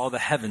he saw the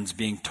heavens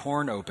being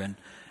torn open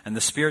and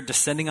the Spirit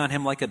descending on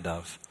him like a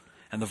dove.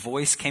 And the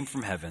voice came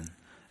from heaven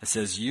that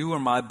says, You are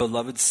my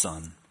beloved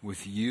Son.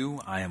 With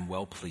you I am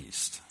well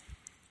pleased.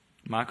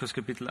 Markus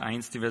Kapitel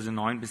 1, die Verse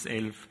 9 bis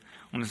 11.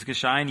 Und es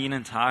geschah in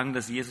jenen Tagen,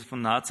 dass Jesus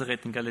von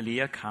Nazareth in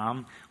Galiläa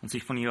kam und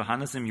sich von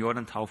Johannes im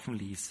Jordan taufen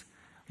ließ.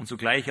 Und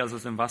sogleich, als er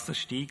aus dem Wasser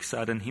stieg, sah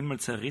er den Himmel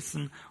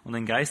zerrissen und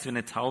ein Geist wie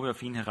eine Taube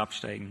auf ihn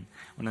herabsteigen.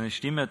 Und eine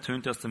Stimme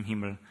ertönte aus dem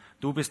Himmel.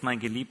 Du bist mein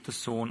geliebter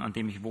Sohn, an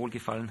dem ich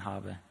wohlgefallen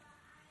habe.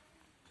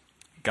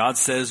 God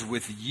says,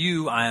 with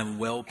you I am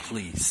well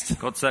pleased.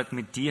 Gott sagt,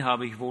 mit dir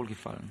habe ich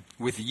wohlgefallen.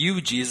 With you,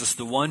 Jesus,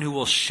 the one who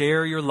will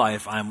share your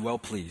life, I am well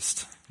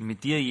pleased.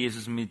 Mit dir,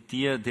 Jesus, mit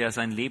dir, der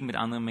sein Leben mit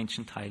anderen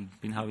Menschen teilt,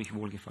 habe ich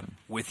wohlgefallen.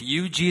 With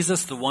you,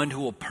 Jesus, the one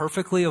who will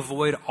perfectly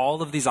avoid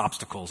all of these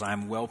obstacles, I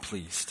am well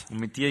pleased. Und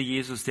mit dir,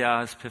 Jesus,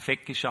 der es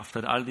perfekt geschafft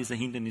hat, all diese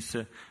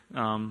Hindernisse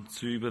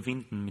zu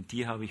überwinden, mit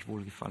dir habe ich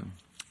wohlgefallen.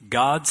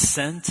 God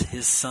sent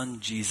his son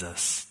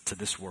Jesus to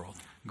this world.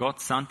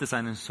 Gott sandte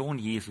seinen Sohn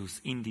Jesus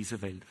in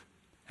diese Welt.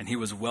 And he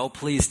was well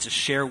pleased to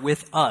share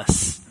with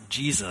us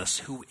Jesus,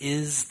 who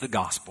is the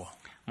gospel.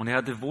 Und er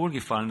hatte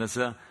wohlgefallen, dass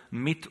er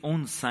mit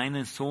uns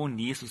seinen Sohn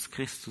Jesus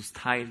Christus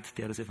teilt,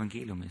 der das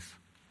Evangelium ist.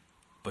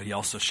 But he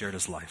also shared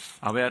his life.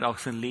 Aber er hat auch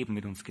sein Leben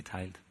mit uns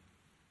geteilt.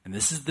 And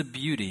this is the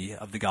beauty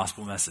of the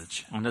gospel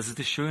message. Und das ist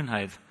die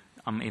Schönheit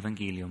am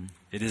Evangelium.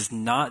 It is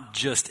not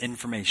just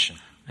information.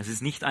 Es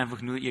ist nicht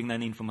einfach nur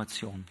irgendeine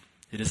Information,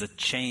 It is a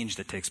change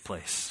that takes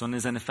place. sondern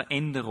es ist eine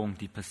Veränderung,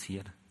 die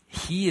passiert.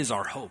 He is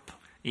our hope.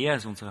 Er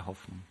ist unsere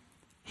Hoffnung.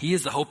 He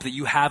is the hope that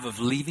you have of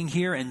leaving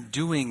here and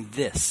doing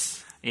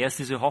this. Er ist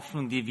diese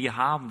Hoffnung, die wir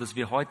haben, dass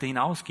wir heute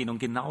hinausgehen und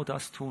genau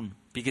das tun.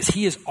 Because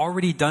he has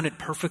already done it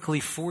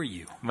perfectly for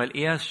you. Weil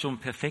er es schon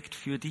perfekt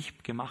für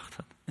dich gemacht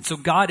hat. And so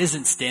God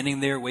isn't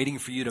standing there waiting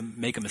for you to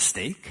make a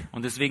mistake.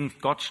 Und deswegen,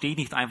 Gott steht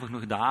nicht einfach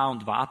nur da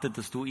und wartet,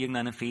 dass du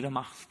irgendeinen Fehler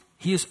machst.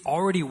 He is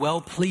already well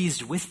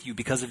pleased with you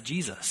because of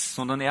Jesus.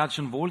 Sondern er hat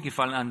schon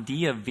wohlgefallen an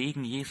dir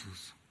wegen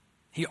Jesus.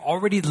 He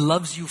already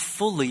loves you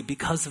fully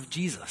because of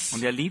Jesus.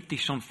 Und er liebt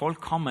dich schon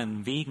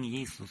vollkommen wegen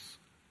Jesus.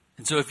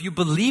 And so if you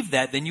believe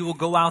that, then you will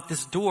go out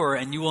this door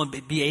and you will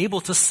be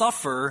able to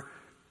suffer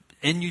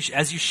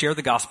as you share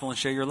the gospel and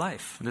share your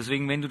life. Und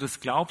deswegen, wenn du das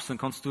glaubst, dann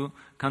kannst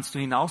du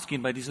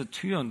hinausgehen bei dieser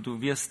Tür und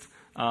du wirst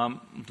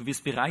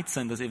bereit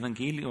sein, das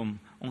Evangelium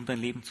und dein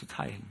Leben zu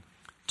teilen.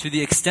 To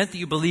the extent that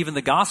you believe in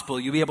the gospel,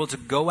 you'll be able to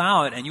go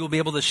out and you will be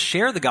able to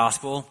share the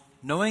gospel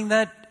knowing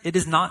that it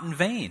is not in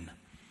vain.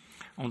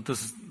 Und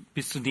das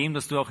bis zu dem,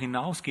 dass du auch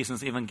hinausgehst und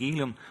das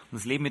Evangelium und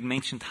das Leben mit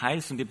Menschen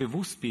teilst und dir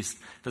bewusst bist,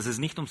 dass es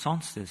nicht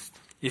umsonst ist.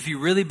 If you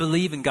really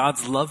believe in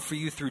God's love for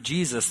you through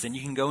Jesus, then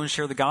you can go and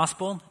share the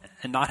gospel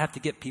and not have to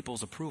get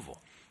people's approval.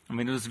 Und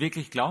wenn du das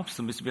wirklich glaubst,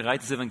 dann bist du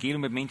bereit, das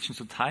Evangelium mit Menschen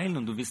zu teilen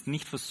und du wirst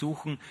nicht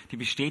versuchen, die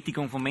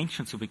Bestätigung von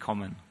Menschen zu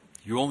bekommen.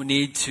 You won't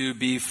need to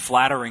be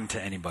flattering to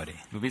anybody.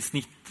 Du willst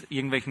nicht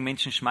irgendwelchen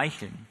Menschen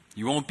schmeicheln.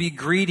 You won't be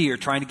greedy or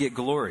trying to get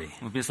glory.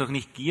 Du wirst auch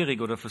nicht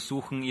gierig oder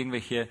versuchen,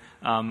 irgendwelche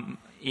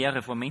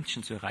Ehre vor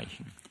Menschen zu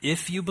erreichen.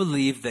 If you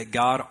believe that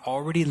God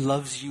already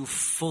loves you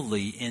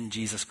fully in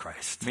Jesus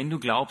Christ, Wenn du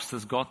glaubst,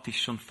 dass Gott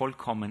dich schon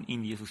vollkommen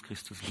in Jesus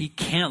Christus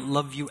liebt. He can't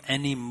love you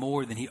any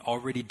more than He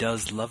already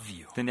does love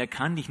you. Denn er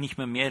kann dich nicht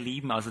mehr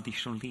lieben, als er dich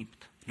schon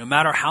liebt. No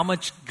matter how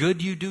much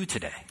good you do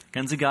today,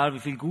 Ganz egal, wie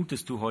viel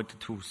Gutes du heute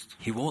tust.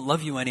 He won't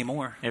love you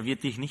anymore. Er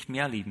wird dich nicht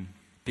mehr lieben.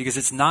 Because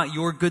it's not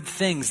your good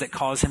things that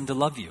cause Him to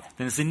love you.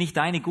 Denn es sind nicht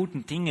deine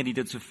guten Dinge, die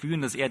dazu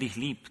führen, dass er dich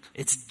liebt.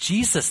 It's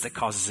Jesus that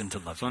causes Him to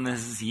love you. Sondern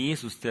es ist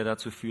Jesus, der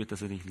dazu führt,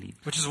 dass er dich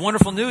liebt. Which is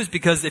wonderful news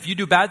because if you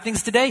do bad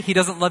things today, He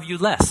doesn't love you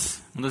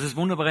less. Und das ist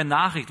wunderbare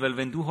Nachricht, weil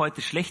wenn du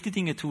heute schlechte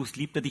Dinge tust,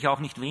 liebt er dich auch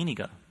nicht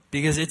weniger.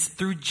 Because it's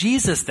through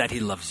Jesus that He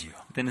loves you.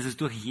 Denn es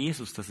ist durch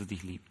Jesus, dass er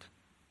dich liebt.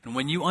 And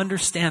when you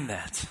understand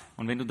that,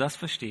 Und wenn du das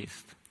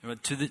verstehst,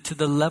 to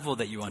the level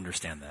that you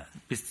understand that,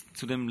 bis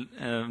zu dem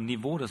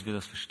Niveau, dass wir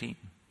das verstehen,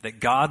 that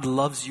God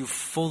loves you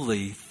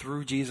fully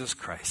through Jesus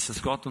Christ.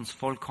 dass Gott uns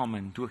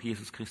vollkommen durch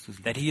Jesus Christus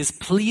liebt. That he is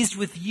pleased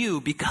with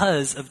you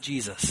because of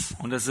Jesus.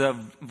 Und dass er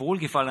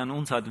Wohlgefallen an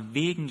uns hat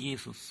wegen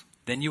Jesus.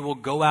 Then you will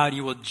go out and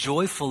you will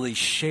joyfully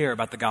share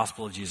about the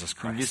gospel of Jesus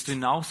Dann wirst Christ. du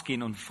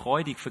hinausgehen und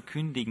freudig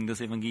verkündigen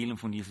das Evangelium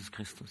von Jesus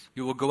Christus.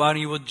 You will go out and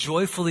you will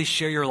joyfully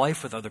share your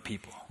life with other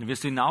people, Dann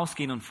wirst du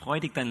hinausgehen und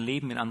freudig dein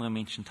Leben mit anderen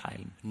Menschen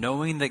teilen.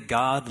 knowing that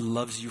God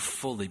loves you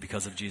fully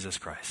because of Jesus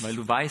Christ. Weil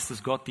du weißt,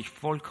 dass Gott dich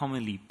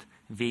vollkommen liebt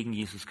wegen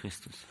Jesus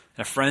Christus.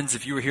 Now, friends,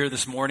 if you were here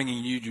this morning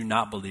and you do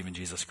not believe in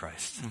Jesus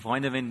Christ, Und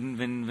Freunde,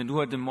 wenn du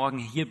heute Morgen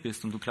hier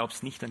bist und du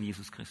glaubst nicht an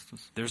Jesus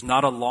Christus, there's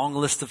not a long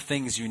list of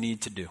things you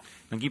need to do.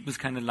 dann gibt es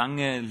keine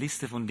lange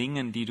Liste von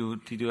Dingen, die du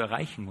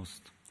erreichen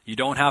musst. You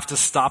don't have to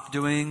stop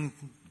doing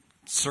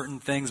certain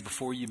things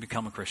before you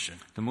become a Christian.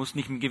 Du musst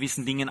nicht mit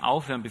gewissen Dingen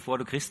aufhören, bevor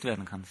du Christ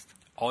werden kannst.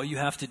 All you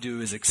have to do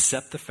is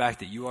accept the fact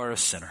that you are a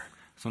sinner.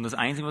 Sondern das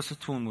Einzige, was du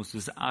tun musst,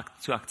 ist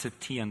zu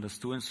akzeptieren, dass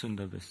du ein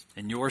Sünder bist.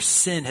 And your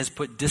sin has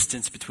put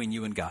distance between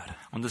you and God.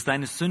 Und dass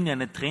deine Sünde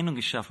eine Trennung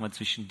geschaffen hat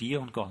zwischen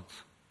dir und Gott.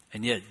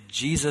 And yet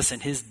Jesus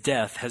and his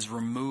death has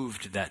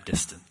removed that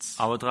distance.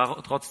 Aber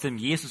trotzdem,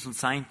 Jesus und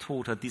sein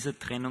Tod hat diese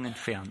Trennung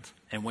entfernt.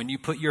 And when you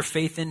put your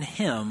faith in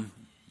him,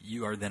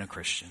 you are then a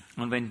Christian.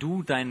 Und wenn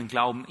du deinen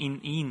Glauben in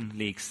ihn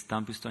legst,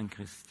 dann bist du ein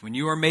Christ. When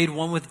you are made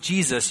one with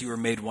Jesus, you are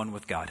made one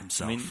with God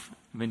himself.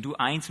 Wenn du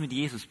eins mit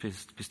Jesus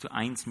bist, bist du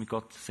eins mit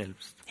Gott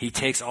selbst. He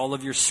takes all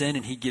of your sin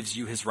and he gives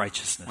you his Und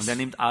righteousness. er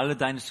nimmt alle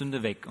deine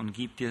Sünde weg und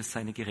gibt dir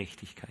seine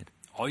Gerechtigkeit.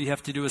 All you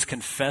have to do is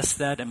confess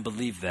that and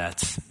believe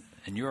that,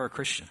 and you are a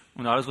Christian.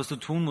 Und alles, was du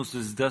tun musst,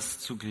 ist das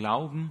zu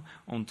glauben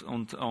und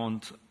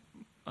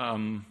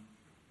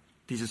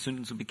diese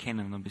Sünden zu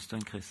bekennen, und dann bist du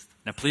ein Christ.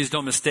 Now please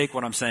don't mistake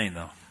what I'm saying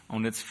though.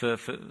 Und jetzt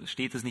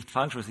versteht es nicht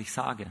falsch, was ich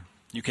sage.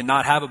 You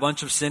cannot have a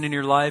bunch of sin in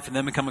your life and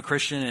then become a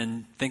Christian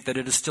and think that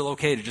it is still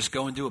okay to just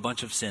go and do a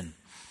bunch of sin.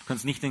 Du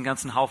kannst nicht den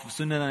ganzen Haufen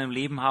Sünde in deinem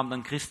Leben haben,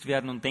 dann Christ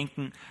werden und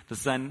denken,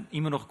 dass es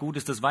immer noch gut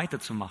ist, das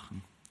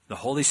weiterzumachen. The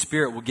Holy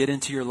Spirit will get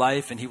into your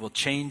life and he will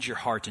change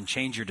your heart and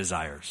change your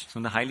desires.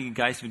 Sondern der Heilige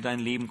Geist wird in dein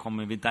Leben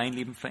kommen, wird dein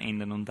Leben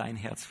verändern und dein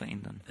Herz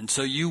verändern. And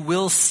so you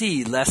will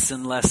see less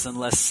and less and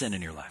less sin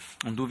in your life.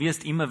 Und du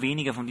wirst immer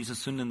weniger von dieser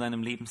Sünde in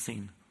deinem Leben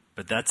sehen.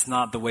 But that's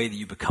not the way that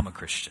you become a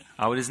Christian.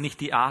 Aber das ist nicht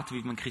die Art,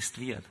 wie man Christ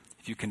wird.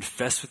 If you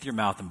confess with your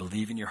mouth and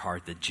believe in your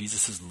heart that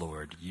Jesus is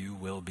Lord, you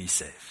will be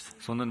saved.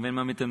 Sondern wenn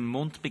man mit dem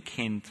Mund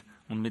bekennt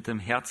und mit dem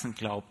Herzen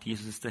glaubt,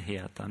 Jesus ist der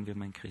Herr, dann wird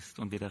man ein Christ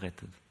und wird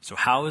errettet. So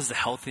how is the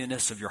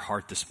healthiness of your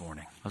heart this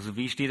morning? Also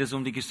wie steht es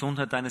um die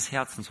Gesundheit deines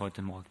Herzens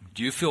heute Morgen?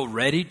 Do you feel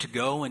ready to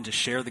go and to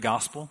share the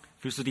gospel?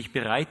 Fühlst du dich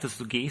bereit, dass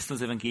du gehst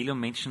und das Evangelium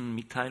Menschen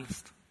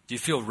mitteilst? Do you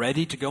feel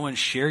ready to go and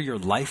share your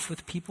life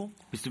with people?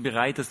 Bist du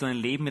bereit, dass du dein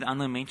Leben mit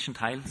anderen Menschen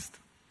teilst?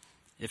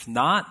 If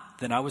not,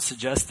 then I would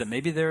suggest that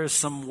maybe there is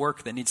some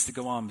work that needs to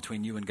go on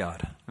between you and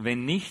God.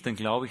 Wenn nicht, dann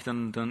glaube ich,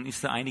 dann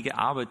ist da einige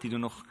Arbeit, die du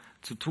noch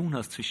zu tun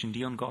hast zwischen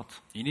dir und Gott.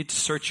 You need to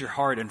search your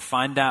heart and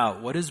find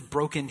out what is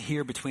broken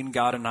here between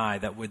God and I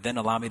that would then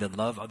allow me to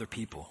love other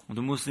people. Und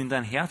du musst in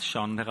dein Herz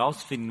schauen und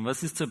herausfinden,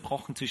 was ist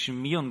zerbrochen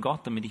zwischen mir und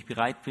Gott, damit ich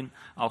bereit bin,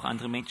 auch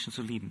andere Menschen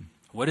zu lieben.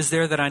 What is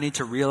there that I need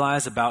to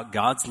realize about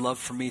God's love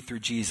for me through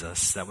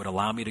Jesus that would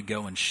allow me to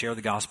go and share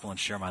the gospel and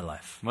share my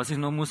life?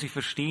 Muss ich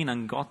verstehen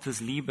an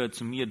Gottes Liebe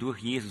zu mir durch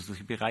Jesus, dass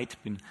ich bereit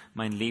bin,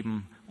 mein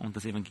Leben und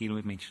das Evangelium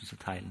mit Menschen zu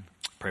teilen.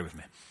 Pray with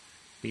me.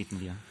 Beten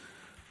wir.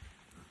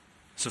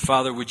 So,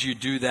 Father, would you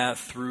do that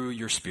through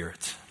your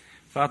Spirit?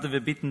 Vater, wir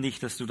bitten dich,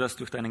 dass du das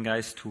durch deinen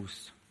Geist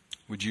tust.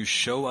 Would you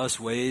show us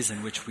ways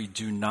in which we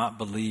do not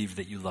believe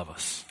that you love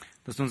us?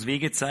 Dass du uns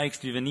Wege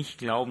zeigst, wie wir nicht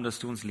glauben, dass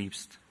du uns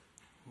liebst.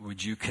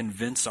 Would you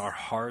convince our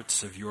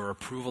hearts of your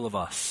approval of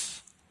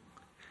us?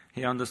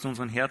 Herr, und dass du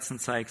unseren Herzen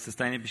zeigst, dass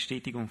deine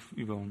Bestätigung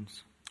über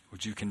uns.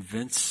 Would you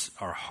convince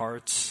our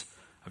hearts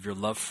of your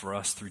love for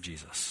us through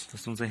Jesus?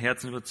 Dass du unser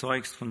Herzen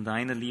überzeugst von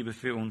deiner Liebe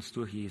für uns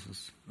durch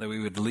Jesus. That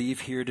we would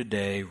leave here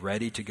today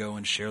ready to go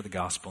and share the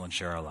gospel and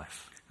share our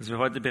life. Dass wir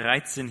heute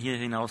bereit sind, hier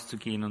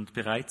hinauszugehen und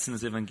bereit sind,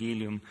 das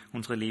Evangelium,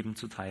 unser Leben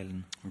zu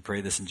teilen. We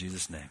pray this in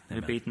Jesus' name. Wir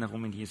Amen. beten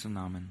darum in Jesu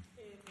Namen.